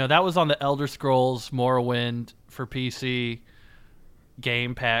 that was on the Elder Scrolls Morrowind for PC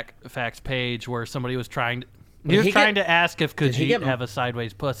game facts page where somebody was trying to ask if could he have a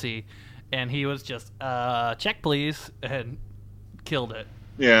sideways pussy, and he was just check please and killed it.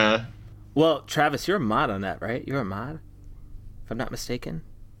 Yeah. Well, Travis, you're a mod on that, right? You're a mod, if I'm not mistaken.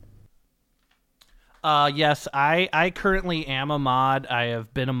 Yes, I currently am a mod. I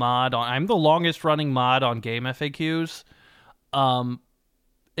have been a mod I'm the longest running mod on Game FAQs.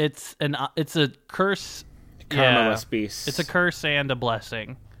 It's a curse. Karma must be. It's a curse and a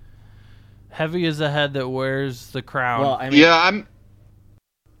blessing. Heavy is the head that wears the crown. Well, I mean,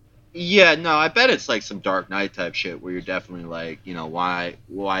 I bet it's like some Dark Knight type shit where you're definitely like,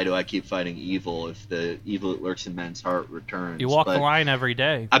 why do I keep fighting evil if the evil that lurks in men's heart returns? You walk the line every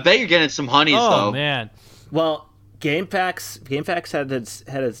day. I bet you're getting some honeys though. Oh man. Well, GameFAQs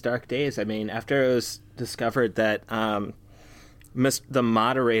had its dark days. I mean, after it was discovered that the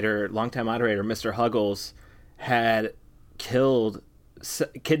longtime moderator, Mr. Huggles, had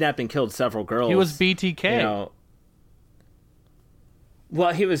kidnapped and killed several girls. He was BTK.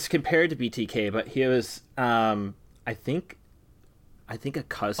 Well, he was compared to BTK, but he was, I think a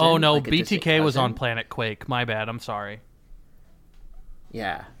cousin. Oh no, BTK was on Planet Quake. My bad. I'm sorry.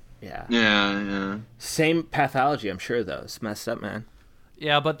 Yeah. Yeah. Same pathology, I'm sure, though. It's messed up, man.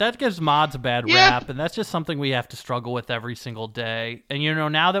 Yeah, but that gives mods a bad rap, and that's just something we have to struggle with every single day. And,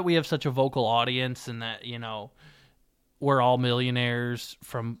 now that we have such a vocal audience and that, we're all millionaires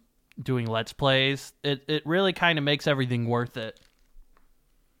from doing Let's Plays, it really kind of makes everything worth it.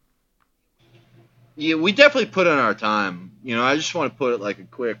 Yeah, we definitely put in our time. I just want to put like a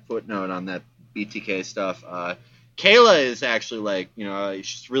quick footnote on that BTK stuff. Kayla is actually like,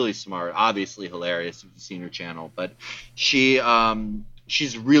 she's really smart, obviously hilarious if you've seen her channel, but she's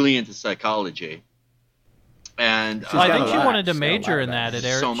really into psychology. And I think she wanted to major in that at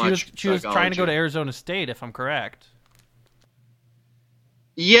Arizona. She was trying to go to Arizona State, if I'm correct.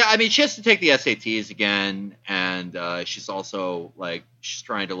 Yeah, I mean, she has to take the SATs again, and she's also like, she's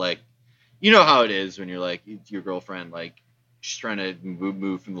trying to like, you know how it is when you're like your girlfriend like she's trying to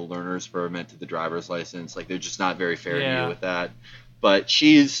move from the learner's permit to the driver's license. Like, they're just not very fair to you with that. But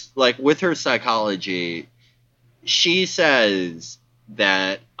she's like, with her psychology, she says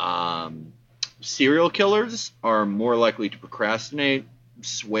that serial killers are more likely to procrastinate,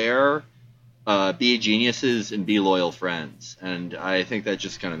 swear, be geniuses, and be loyal friends. And I think that's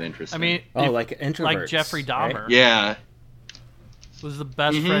just kind of interesting. I mean, like introverts, like Jeffrey Dahmer. right? Yeah. Was the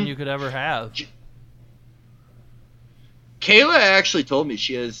best friend you could ever have. Kayla actually told me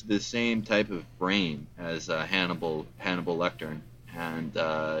she has the same type of brain as Hannibal Lecter, and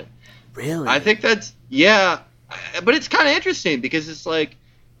Really? I think that's but it's kind of interesting because it's like,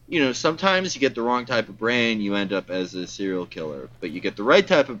 sometimes you get the wrong type of brain, you end up as a serial killer, but you get the right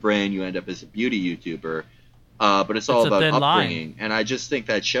type of brain, you end up as a beauty YouTuber. But it's all about upbringing, and I just think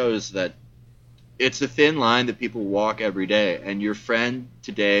that shows that it's a thin line that people walk every day, and your friend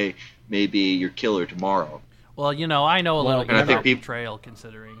today may be your killer tomorrow. Well, I know a little bit about people... betrayal,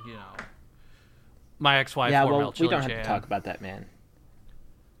 considering, my ex-wife. Yeah, well, we don't have to talk about that, man.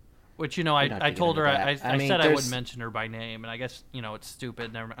 Which, I told her, I said I wouldn't mention her by name, and I guess, it's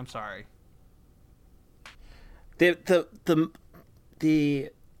stupid. I'm sorry. The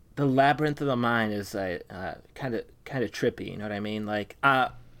labyrinth of the mind is kind of trippy. You know what I mean? Like,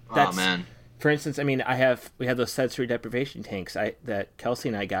 that's, oh man. For instance, I mean, we have those sensory deprivation tanks that Kelsey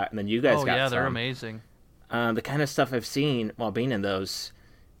and I got, and then you guys got. Oh yeah, some. they're amazing. The kind of stuff I've seen while being in those,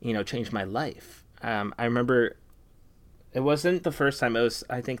 changed my life. I remember it wasn't the first time. It was,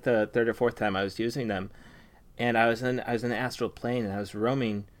 I think, the third or fourth time I was using them, and I was in the astral plane, and I was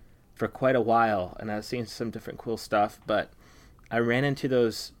roaming for quite a while, and I was seeing some different cool stuff. But I ran into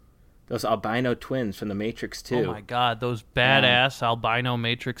those albino twins from the Matrix 2. Oh my god, those badass albino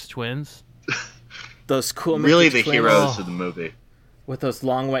Matrix twins. Those cool really Matrix the twins heroes of the movie. with those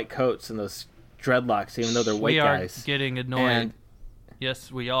long white coats and those dreadlocks, even though they're white guys. We are getting annoyed. And,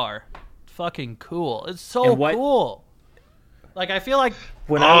 yes, we are. Fucking cool. It's so cool. Like, I feel like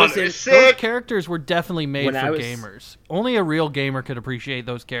when I was those characters were definitely made for gamers. Only a real gamer could appreciate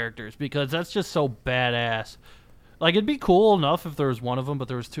those characters because that's just so badass. Like, it'd be cool enough if there was one of them, but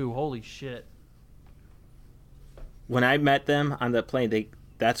there was two. Holy shit. When I met them on the plane,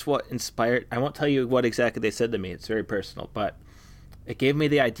 that's what inspired. I won't tell you what exactly they said to me. It's very personal, but it gave me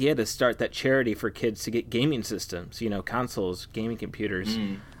the idea to start that charity for kids to get gaming systems, consoles, gaming computers,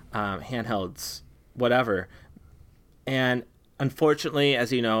 handhelds, whatever. And unfortunately,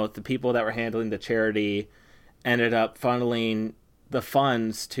 as you know, the people that were handling the charity ended up funneling the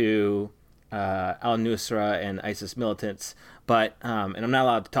funds to al-Nusra and ISIS militants. But and I'm not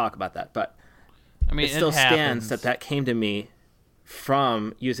allowed to talk about that, but I mean, it still stands that came to me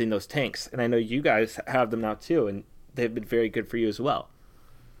from using those tanks. And I know you guys have them now too, and they've been very good for you as well.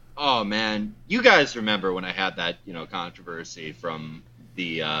 Oh man, you guys remember when I had that controversy from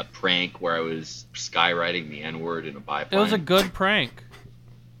the prank where I was skywriting the N-word in a biplane? It was a good prank.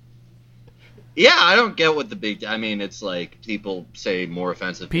 Yeah, I don't get what the big... I mean, it's like people say more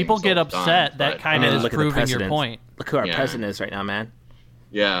offensive things. People get upset. That kind of is proving your point. Look who our president is right now, man.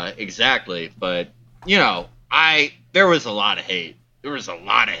 Yeah, exactly. But, there was a lot of hate. There was a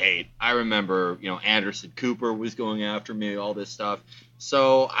lot of hate. I remember, Anderson Cooper was going after me, all this stuff.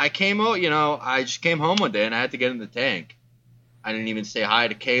 So I came out, I just came home one day and I had to get in the tank. I didn't even say hi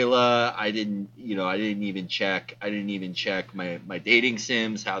to Kayla. I didn't even check my dating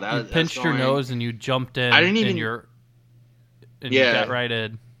sims, how that was going. You pinched your nose and you jumped in. I didn't even... you got right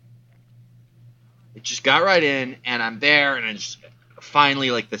in. It just got right in, and I'm there, and I just finally,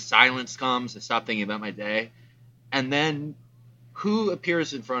 the silence comes. I stop thinking about my day. And then who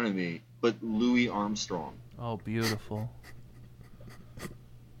appears in front of me but Louis Armstrong? Oh, beautiful.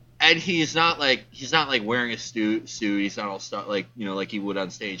 And he's not wearing a suit. He's not all stuff like he would on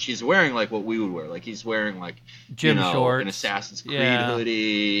stage. He's wearing what we would wear. He's wearing gym shorts, an Assassin's Creed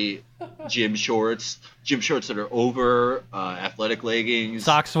hoodie, gym shorts that are over, athletic leggings,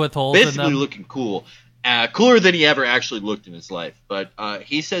 socks with holes in them. Basically looking cool, cooler than he ever actually looked in his life. But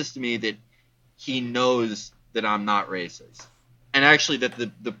he says to me that he knows that I'm not racist, and actually that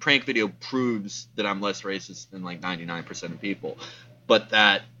the prank video proves that I'm less racist than 99% of people, but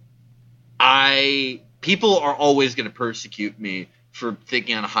that people are always going to persecute me for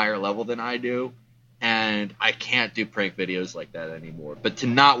thinking on a higher level than I do, and I can't do prank videos like that anymore. But to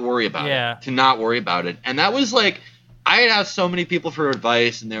not worry about it, and that was I had asked so many people for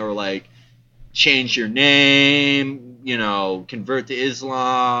advice, and they were like, change your name, convert to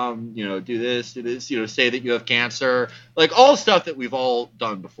Islam, do this, say that you have cancer, all stuff that we've all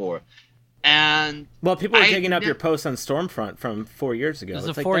done before. And people are digging up your post on Stormfront from 4 years ago.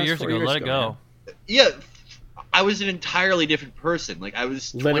 This is 4 years ago. Let it go. Yeah, I was an entirely different person. Like I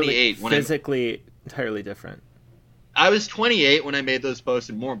was Literally 28 when physically entirely different. I was 28 when I made those posts,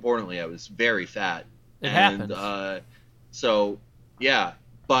 and more importantly, I was very fat. It happens. So yeah,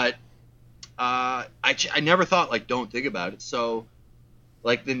 but I never thought like don't think about it. So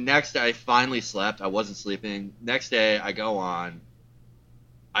like the next day I finally slept. I wasn't sleeping. Next day I go on.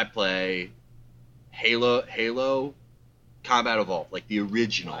 I play Halo Combat Evolved, like the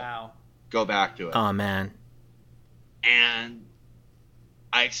original. Wow. Go back to it. Oh man. And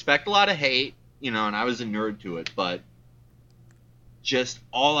I expect a lot of hate, and I was a nerd to it, but just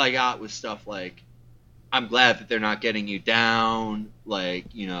all I got was stuff like, I'm glad that they're not getting you down, like,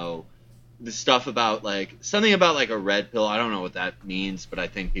 the stuff about, like, something about, like, a red pill. I don't know what that means, but I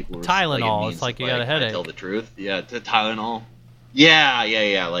think people were Tylenol. Like, it's like you got a headache. I tell the truth. Yeah, to Tylenol.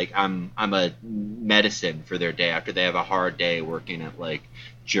 Yeah. Like, I'm a medicine for their day after they have a hard day working at, like,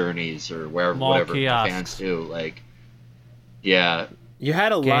 Journeys or whatever kiosks. fans do. Like, yeah. You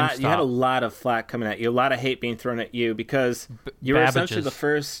had a lot. You had a GameStop. lot of flack coming at you. A lot of hate being thrown at you because you were essentially Babbages. the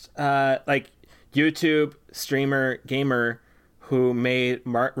first, like, YouTube streamer gamer who made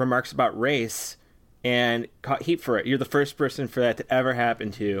remarks about race and caught heat for it. You're the first person for that to ever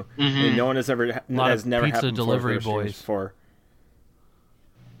happen to. And no one has never pizza happened delivery before. boys. Before.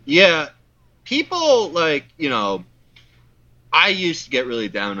 Yeah, people like, I used to get really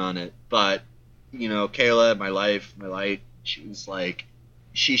down on it, but, Kayla, my light, she was like,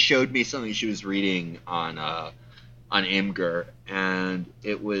 she showed me something she was reading on Imgur, and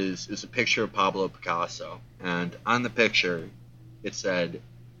it was a picture of Pablo Picasso, and on the picture it said,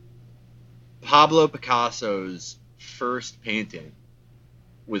 Pablo Picasso's first painting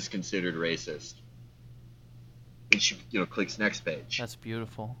was considered racist. And she, clicks next page. That's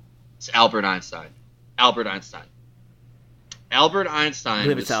beautiful. It's Albert Einstein. Albert Einstein. I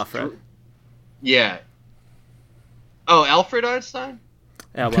believe it's Alfred. Yeah. Oh, Alfred Einstein?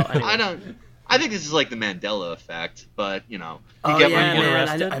 Yeah, well, anyway. I think this is like the Mandela effect, but you Oh, get yeah, what get man,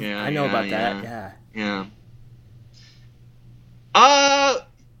 arrested? I know about that. Yeah. Yeah.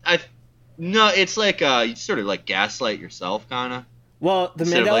 No, it's like you sort of like gaslight yourself, kind of. Well, the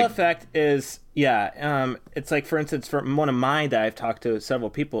Instead of, Mandela like- effect is, it's like, for instance, from one of mine that I've talked to several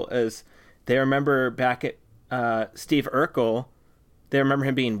people, is they remember back at Steve Urkel, they remember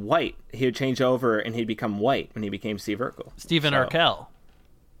him being white. He would change over and he'd become white when he became Steve Urkel. Stephen So, Urkel.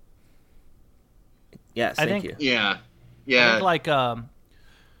 Yes, I thank think- you. Yeah. I think, like,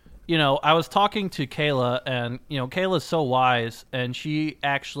 I was talking to Kayla, and, Kayla's so wise, and she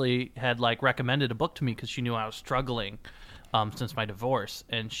actually had, like, recommended a book to me because she knew I was struggling since my divorce.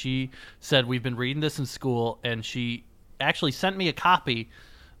 And she said, we've been reading this in school, and she actually sent me a copy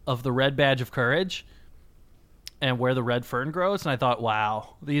of The Red Badge of Courage and Where the Red Fern Grows. And I thought,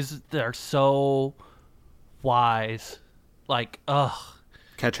 wow, they're so wise. Like, ugh.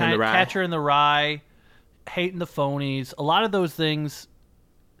 Catcher in the Rye. Catcher in the Rye, Hating the Phonies. A lot of those things,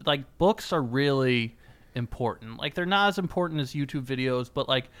 like, books are really important. Like, they're not as important as YouTube videos, but,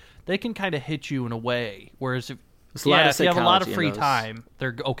 like, they can kind of hit you in a way. Whereas if There's a lot of if you have a lot of psychology in free those. time,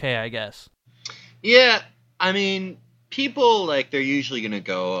 they're okay, I guess. Yeah, I mean, people, like, they're usually going to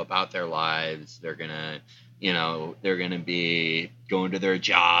go about their lives. They're going to, they're going to be going to their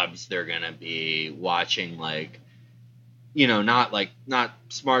jobs. They're going to be watching, like, not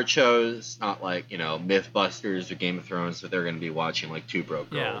smart shows, not like, Mythbusters or Game of Thrones, but they're going to be watching, like, Two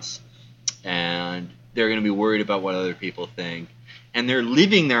Broke Yeah. Girls. And they're going to be worried about what other people think. And they're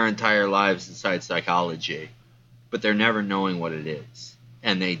living their entire lives inside psychology, but they're never knowing what it is.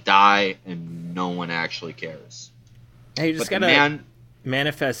 And they die, and no one actually cares. Hey, you just But gotta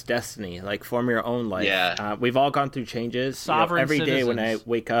manifest destiny, like form your own life. Yeah. We've all gone through changes. Sovereign every day when I citizens.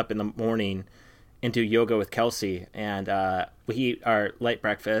 wake up in the morning and do yoga with Kelsey, and we eat our light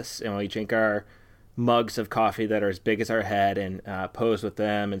breakfast, and we drink our mugs of coffee that are as big as our head, and pose with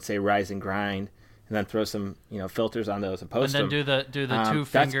them and say "rise and grind," and then throw some filters on those and post And then them. do the two that's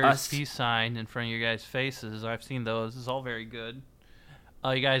fingers us. peace sign in front of your guys' faces. I've seen those. It's all very good.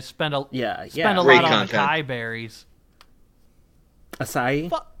 You guys spend a Yeah. spend a Great lot on content. acai berries. Acai.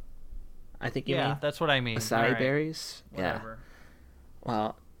 Fu- I think you Yeah, mean that's what I mean. acai All right, berries. Yeah. Whatever.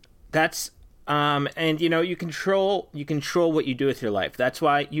 Well, that's and you control what you do with your life. That's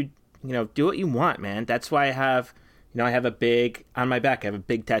why you do what you want, man. That's why I have I have a big on my back. I have a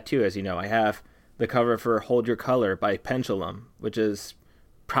big tattoo, as you know. I have the cover for Hold Your Color by Pendulum, which is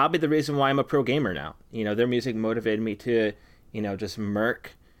probably the reason why I'm a pro gamer now. Their music motivated me to just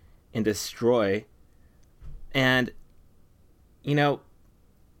murk and destroy. And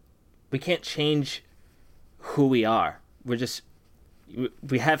we can't change who we are. We're just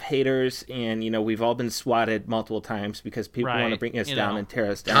we have haters, and we've all been swatted multiple times because people Right. want to bring us You down know, and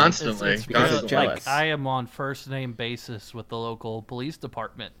tear us down. Constantly. It's because because it's jealous. I am on first name basis with the local police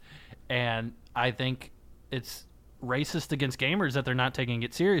department, and I think it's racist against gamers that they're not taking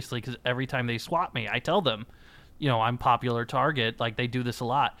it seriously, because every time they swat me, I tell them, I'm popular target. Like, they do this a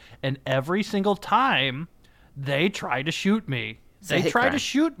lot, and every single time they try to shoot me. It's a They hate try crime. to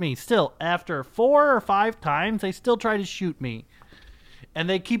shoot me still. After 4 or 5 times, they still try to shoot me. And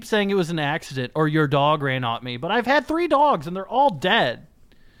they keep saying it was an accident or your dog ran at me. But I've had 3 dogs, and they're all dead.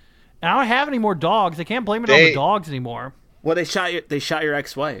 And I don't have any more dogs. I can't blame it on the dogs anymore. Well, they shot your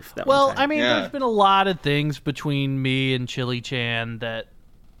ex-wife. That Well, one time. I mean, Yeah. there's been a lot of things between me and Chili Chan that...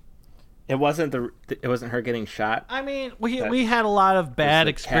 it wasn't her getting shot. I mean, we had a lot of bad the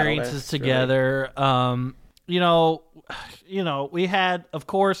experiences catalyst, really. together. We had, of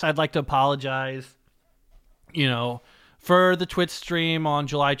course, I'd like to apologize, for the Twitch stream on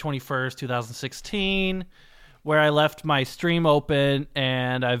July 21st, 2016, where I left my stream open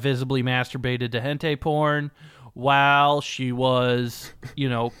and I visibly masturbated to hentai porn while she was,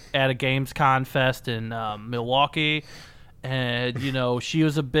 at a Gamescom fest in Milwaukee. And, she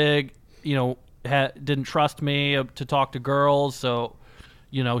was a big, didn't trust me to talk to girls, so...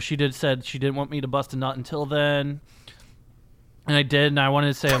 she said she didn't want me to bust a nut until then. And I did, and I wanted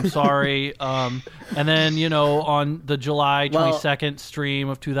to say I'm sorry. And then, on the July 22nd stream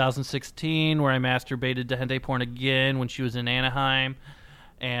of 2016, where I masturbated to hentai porn again when she was in Anaheim.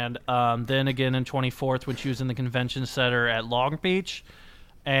 And then again in 24th when she was in the convention center at Long Beach.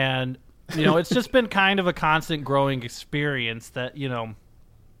 And, it's just been kind of a constant growing experience that,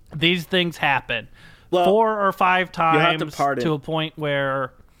 these things happen. Well, 4 or 5 times to pardon. to a point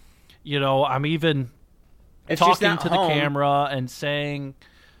where, I'm even If she's talking not to home, the camera and saying,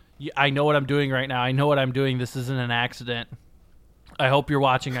 I know what I'm doing right now. I know what I'm doing. This isn't an accident. I hope you're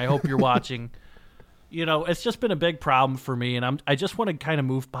watching. I hope you're watching. It's just been a big problem for me, and I just want to kind of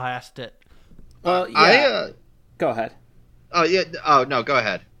move past it. Well, yeah. Go ahead. Oh yeah. Oh no. Go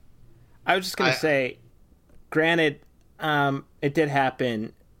ahead. I was just gonna say, granted, it did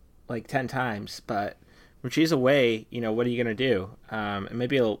happen like 10 times, but when she's away, what are you gonna do? It may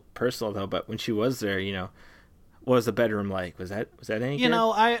be a little personal though, but when she was there, what was the bedroom like? Was that any good?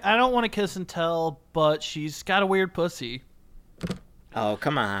 I don't want to kiss and tell, but she's got a weird pussy. Oh,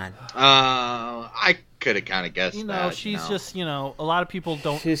 come on. I could have kind of guessed that. She's just, a lot of people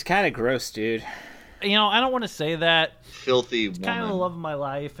don't. She's kind of gross, dude. I don't want to say that. Filthy woman. Kind of the love of my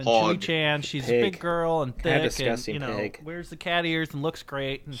life, and Hog. Chili Chan, she's a Pig. big girl and Kinda thick, disgusting and pig. wears the cat ears and looks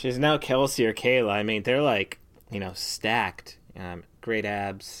great. And, She's no Kelsey or Kayla. I mean, they're like, stacked. Great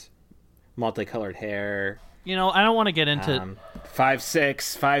abs, multicolored hair. I don't want to get into.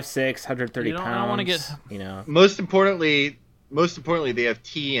 5'6", 130 pounds. I don't want to get. Most importantly, they have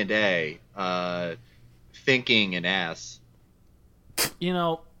T and A, thinking and ass.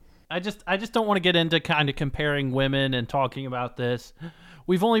 I just don't want to get into kind of comparing women and talking about this.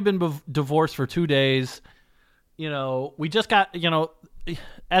 We've only been divorced for 2 days. We just got,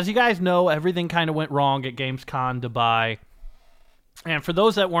 as you guys know, everything kind of went wrong at Gamescom Dubai. And for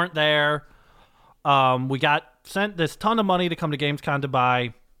those that weren't there, we got sent this ton of money to come to Gamescom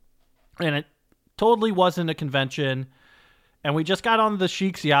Dubai, and it totally wasn't a convention. And we just got on the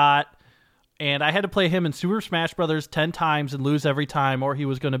Sheik's yacht, and I had to play him in Super Smash Brothers 10 times and lose every time, or he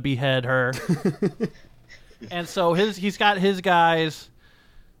was going to behead her. And so he's got his guys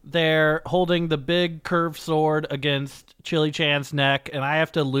there holding the big curved sword against Chili Chan's neck, and I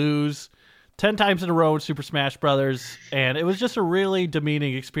have to lose 10 times in a row in Super Smash Brothers, and it was just a really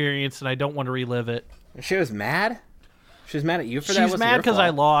demeaning experience, and I don't want to relive it. She was mad? She was mad at you for that? She's mad because I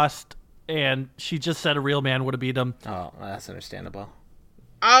lost, and she just said a real man would have beat him. Oh, well, that's understandable.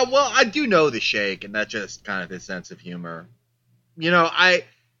 Well, I do know the Shake, and that's just kind of his sense of humor. I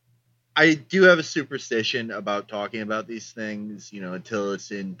do have a superstition about talking about these things, until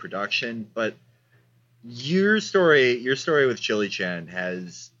it's in production. But your story with Chili Chan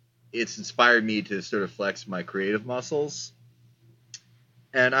it's inspired me to sort of flex my creative muscles.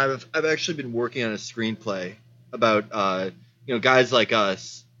 And I've actually been working on a screenplay about guys like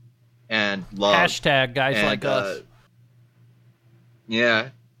us and love. Hashtag guys like us. Yeah,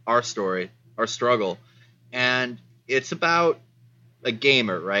 our story, our struggle. And it's about a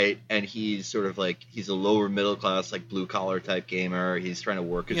gamer, right? And he's sort of like, he's a lower middle class, like blue collar type gamer. He's trying to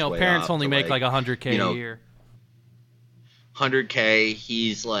work his way up. Parents only to make like $100K a year. 100K.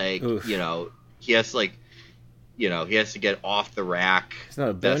 He's like, Oof. he has like, he has to get off the rack It's not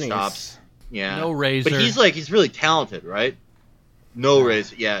a boonies. desktops. Yeah. No razor. But he's really talented, right? No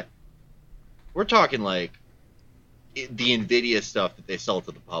razor. Yeah. We're talking like the Nvidia stuff that they sell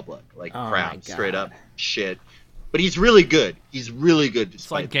to the public, like Oh my crap, God. straight up shit. But he's really good. He's really good.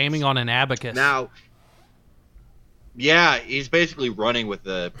 It's like gaming on an abacus. Now, yeah, he's basically running with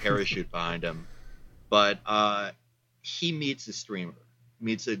a parachute behind him. But he meets a streamer,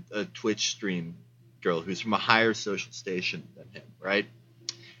 meets a Twitch stream girl who's from a higher social station than him, right?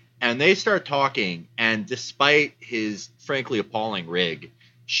 And they start talking, and despite his frankly appalling rig,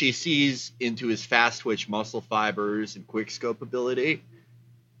 she sees into his fast twitch muscle fibers and quick scope ability,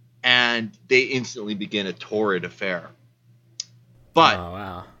 and they instantly begin a torrid affair. But Oh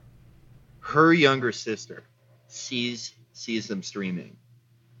wow. her younger sister sees them streaming,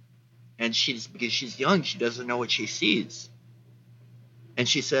 and because she's young, she doesn't know what she sees, and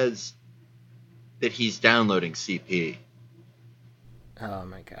she says that he's downloading CP. Oh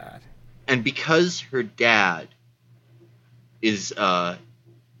my God. And because her dad is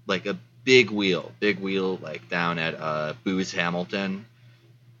like a big wheel like down at Booz Hamilton,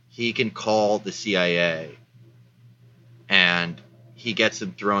 he can call the CIA, and he gets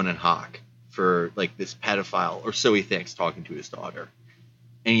him thrown in hock for like this pedophile, or so he thinks, talking to his daughter.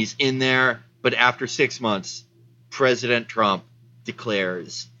 And he's in there, but after 6 months, President Trump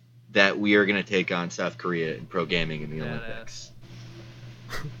declares that we are going to take on South Korea in pro gaming in the Olympics.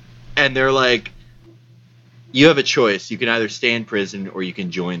 And they're like, you have a choice. You can either stay in prison or you can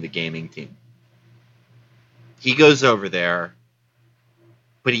join the gaming team. He goes over there,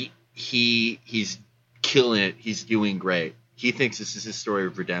 but he's killing it. He's doing great. He thinks this is his story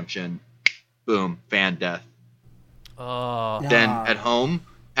of redemption. Boom, fan death. Oh, Then at home,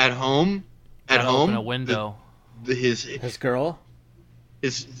 open a window. His girl.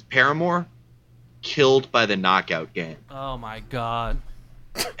 his paramour killed by the knockout game. Oh my God.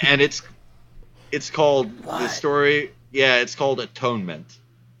 And it's called the What? story. Yeah, it's called Atonement.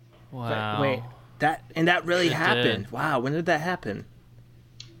 Wow. Wait, that really It happened. did. Wow, when did that happen?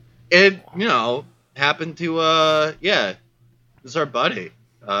 It happened to this is our buddy,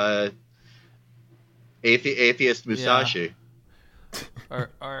 atheist Musashi.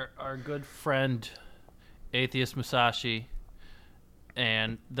 Our good friend, Atheist Musashi,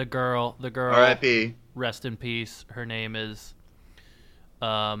 and the girl. R.I.P. Rest in peace. Her name is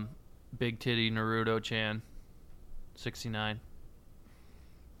Big Titty Naruto-chan, 69.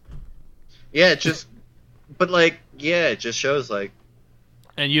 Yeah, it just shows like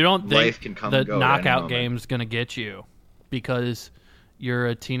And you don't think life can come the and go at any knockout moment. game's gonna get you because you're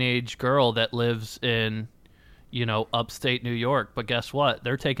a teenage girl that lives in, upstate New York. But guess what?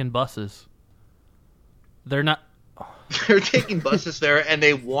 They're taking buses. They're not. they're taking buses there, and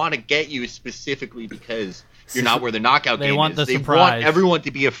they want to get you specifically because you're not where the knockout They game want is. the They surprise. want everyone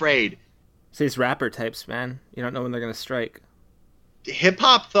to be afraid. It's these rapper types, man. You don't know when they're gonna strike. Hip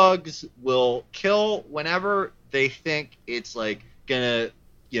hop thugs will kill whenever they think it's like gonna,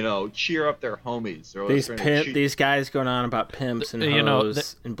 cheer up their homies. Or These guys going on about pimps and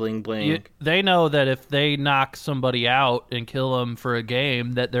hoes and bling bling. They know that if they knock somebody out and kill them for a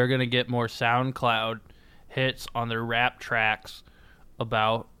game, that they're gonna get more SoundCloud hits on their rap tracks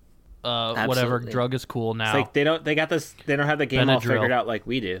about whatever Absolutely. drug is cool now. It's like they don't have the game all Benadryl. figured out like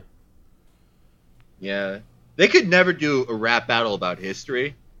we do. Yeah, they could never do a rap battle about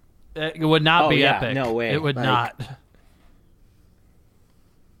history. It would not Oh, be yeah, epic. no way. It would Like- not.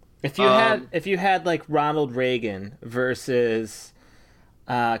 If you had like Ronald Reagan versus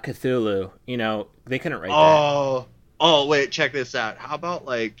Cthulhu, they couldn't write that. Oh, wait, check this out. How about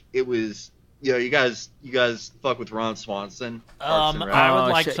like it was, you guys fuck with Ron Swanson? Parks and Rec? I would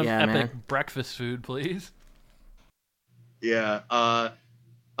Oh, like shit, some yeah, epic man. breakfast food, please. Yeah.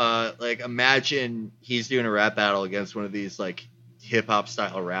 Like imagine he's doing a rap battle against one of these like hip hop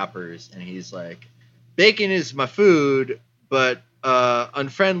style rappers, and he's like, "Bacon is my food, but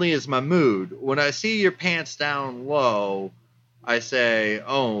unfriendly is my mood. When I see your pants down low, I say,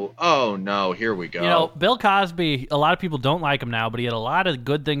 oh no, here we go." Bill Cosby, a lot of people don't like him now, but he had a lot of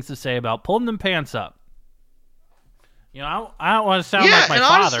good things to say about pulling them pants up. I don't want to sound like my and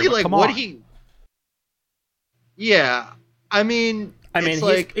father, honestly, but like come what on. he. Yeah, I mean, it's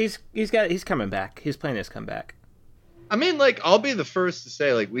like, he's coming back. He's playing his comeback. I mean, like, I'll be the first to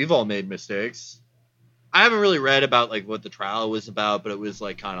say, like, we've all made mistakes. I haven't really read about like what the trial was about, but it was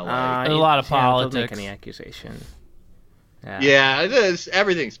like kind of like, There's a lot of Don't politics. make any accusation. yeah, it is.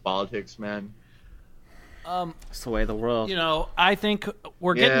 Everything's politics, man. It's the way of the world. I think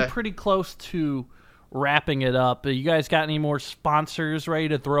we're Yeah. getting pretty close to wrapping it up. You guys got any more sponsors ready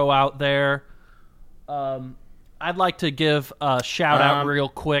to throw out there? I'd like to give a shout out real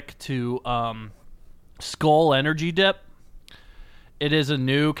quick to Skull Energy Dip. it is a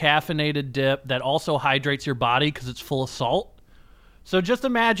new caffeinated dip that also hydrates your body because it's full of salt. So just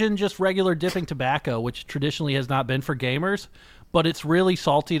imagine just regular dipping tobacco, which traditionally has not been for gamers, but it's really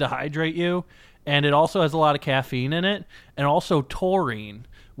salty to hydrate you, and it also has a lot of caffeine in it, and also taurine,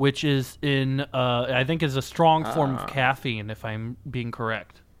 which is I think is a strong form of caffeine, if I'm being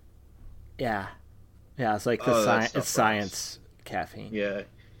correct. Yeah. Yeah, it's like it's science caffeine. Yeah.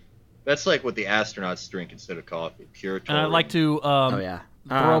 That's like what the astronauts drink instead of coffee. Pure taurine. And I'd like to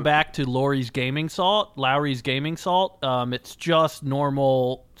throw back to Lowry's Gaming Salt. It's just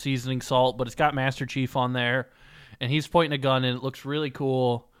normal seasoning salt, but it's got Master Chief on there, and he's pointing a gun, and it looks really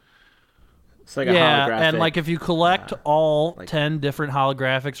cool. It's like a holographic. And like if you collect all 10 different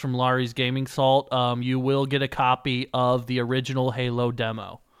holographics from Lowry's Gaming Salt, you will get a copy of the original Halo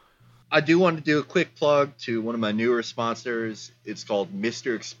demo. I do want to do a quick plug to one of my newer sponsors. It's called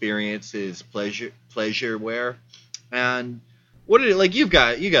Mr. Experiences Pleasure Wear. And you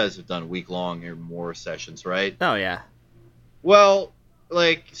guys have done week-long or more sessions, right? Oh, yeah. Well,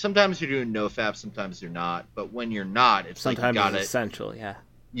 like, sometimes you're doing no-fap, sometimes you're not. But when you're not, it's sometimes like you it's essential, yeah.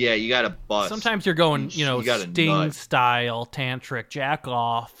 Yeah, you got to bust. Sometimes you're going, Sting-style tantric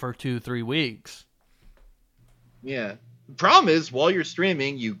jack-off for 2-3 weeks. Yeah. The problem is, while you're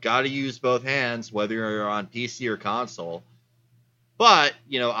streaming, you got to use both hands, whether you're on PC or console. But,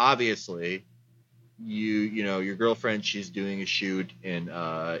 obviously, your girlfriend, she's doing a shoot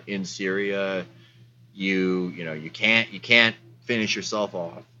in Syria. You can't finish yourself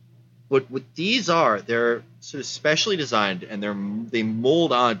off. What these are, they're sort of specially designed, and they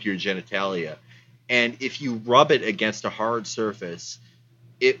mold onto your genitalia. And if you rub it against a hard surface,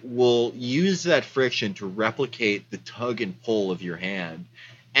 it will use that friction to replicate the tug and pull of your hand.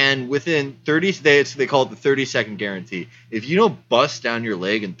 And within 30 days, they call it the 30-second guarantee. If you don't bust down your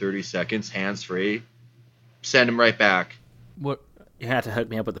leg in 30 seconds, hands-free, send them right back. What? You have to hook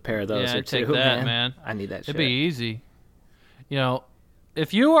me up with a pair of those or two, take that, man. I need that shit. It'd be easy.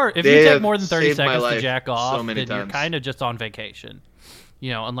 If you take more than 30 seconds to jack off, then you're kind of just on vacation.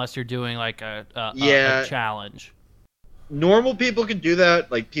 Unless you're doing like a challenge. Normal people can do that,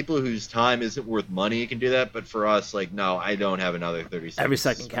 like people whose time isn't worth money can do that, but for us, like, no, I don't have another 30 seconds. Every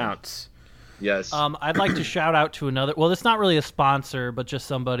second counts. Yes. I'd like to shout out to another, well, it's not really a sponsor, but just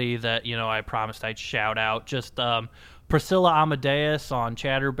somebody that, I promised I'd shout out. Just Priscilla Amadeus on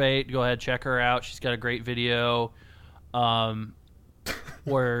Chatterbait. Go ahead, check her out. She's got a great video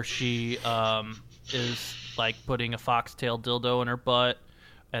where she is like putting a foxtail dildo in her butt,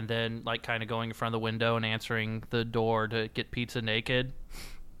 and then like kind of going in front of the window and answering the door to get pizza naked.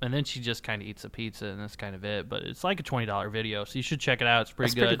 And then she just kind of eats the pizza, and that's kind of it. But it's like a $20 video, so you should check it out. It's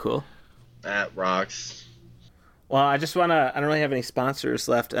pretty good. Pretty cool. That rocks. Well, I don't really have any sponsors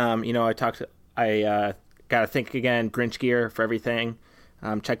left. I got to thank again Grinch Gear for everything.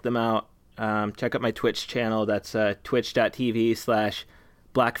 Check them out. Check out my Twitch channel. That's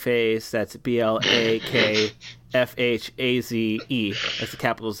twitch.tv/blackfaze. That's BLAKFHAZE. That's a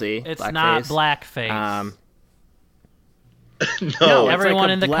capital Z. It's not blackface. No, everyone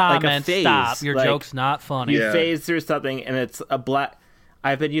like in the comments, stop. Your joke's not funny. You phase through something, and it's a black.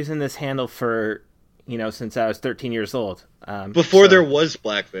 I've been using this handle for, since I was 13 years old. Before there was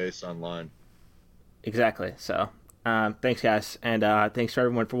blackface online. Exactly. So, thanks, guys, and thanks to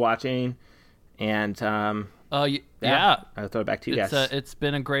everyone for watching. And I'll throw it back to you guys. It's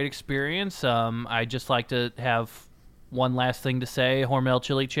been a great experience. I just like to have one last thing to say. Hormel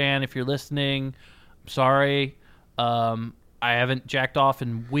Chili Chan, if you're listening, I'm sorry. I haven't jacked off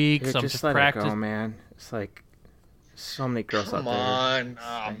in weeks. I'm just practicing. Go, man. It's like so many girls out there. Come on.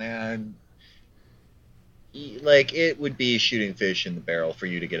 Oh, man. Like, it would be shooting fish in the barrel for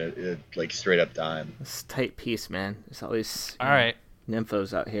you to get a straight up dime. It's a tight piece, man. There's all these right.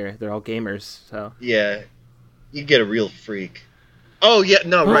 nymphos out here. They're all gamers, so. Yeah. You get a real freak. Oh, yeah.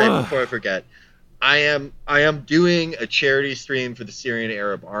 No, right. Before I forget. I am doing a charity stream for the Syrian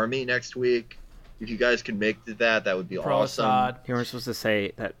Arab Army next week. If you guys can make that would be awesome. You weren't supposed to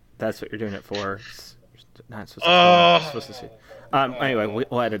say that that's what you're doing it for. It's not supposed to say. Anyway,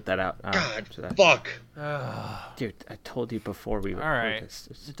 we'll edit that out. God, fuck. Dude, I told you before we were. All right.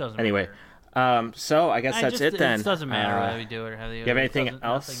 It doesn't matter. So I guess that's it then. It doesn't matter whether we do it or how you have anything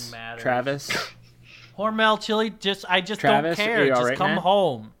else, Travis? Hormel Chili, I just Travis, don't care. Just come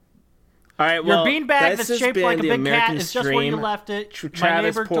home. All right, well, your beanbag that's shaped like a big cat is just where you left it. My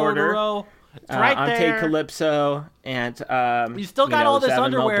neighbor Porter. Totoro. It's right there. I'm Tate Calypso, and you still got all this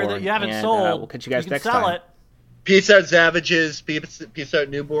underwear that you haven't sold. We'll catch you guys next time. Sell it. Peace out, Savages. Peace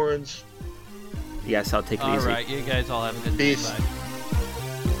out, Newborns. Yes, I'll take it easy. All right, you guys all have a good day. Peace. Bye.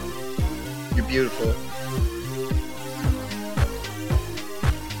 You're beautiful.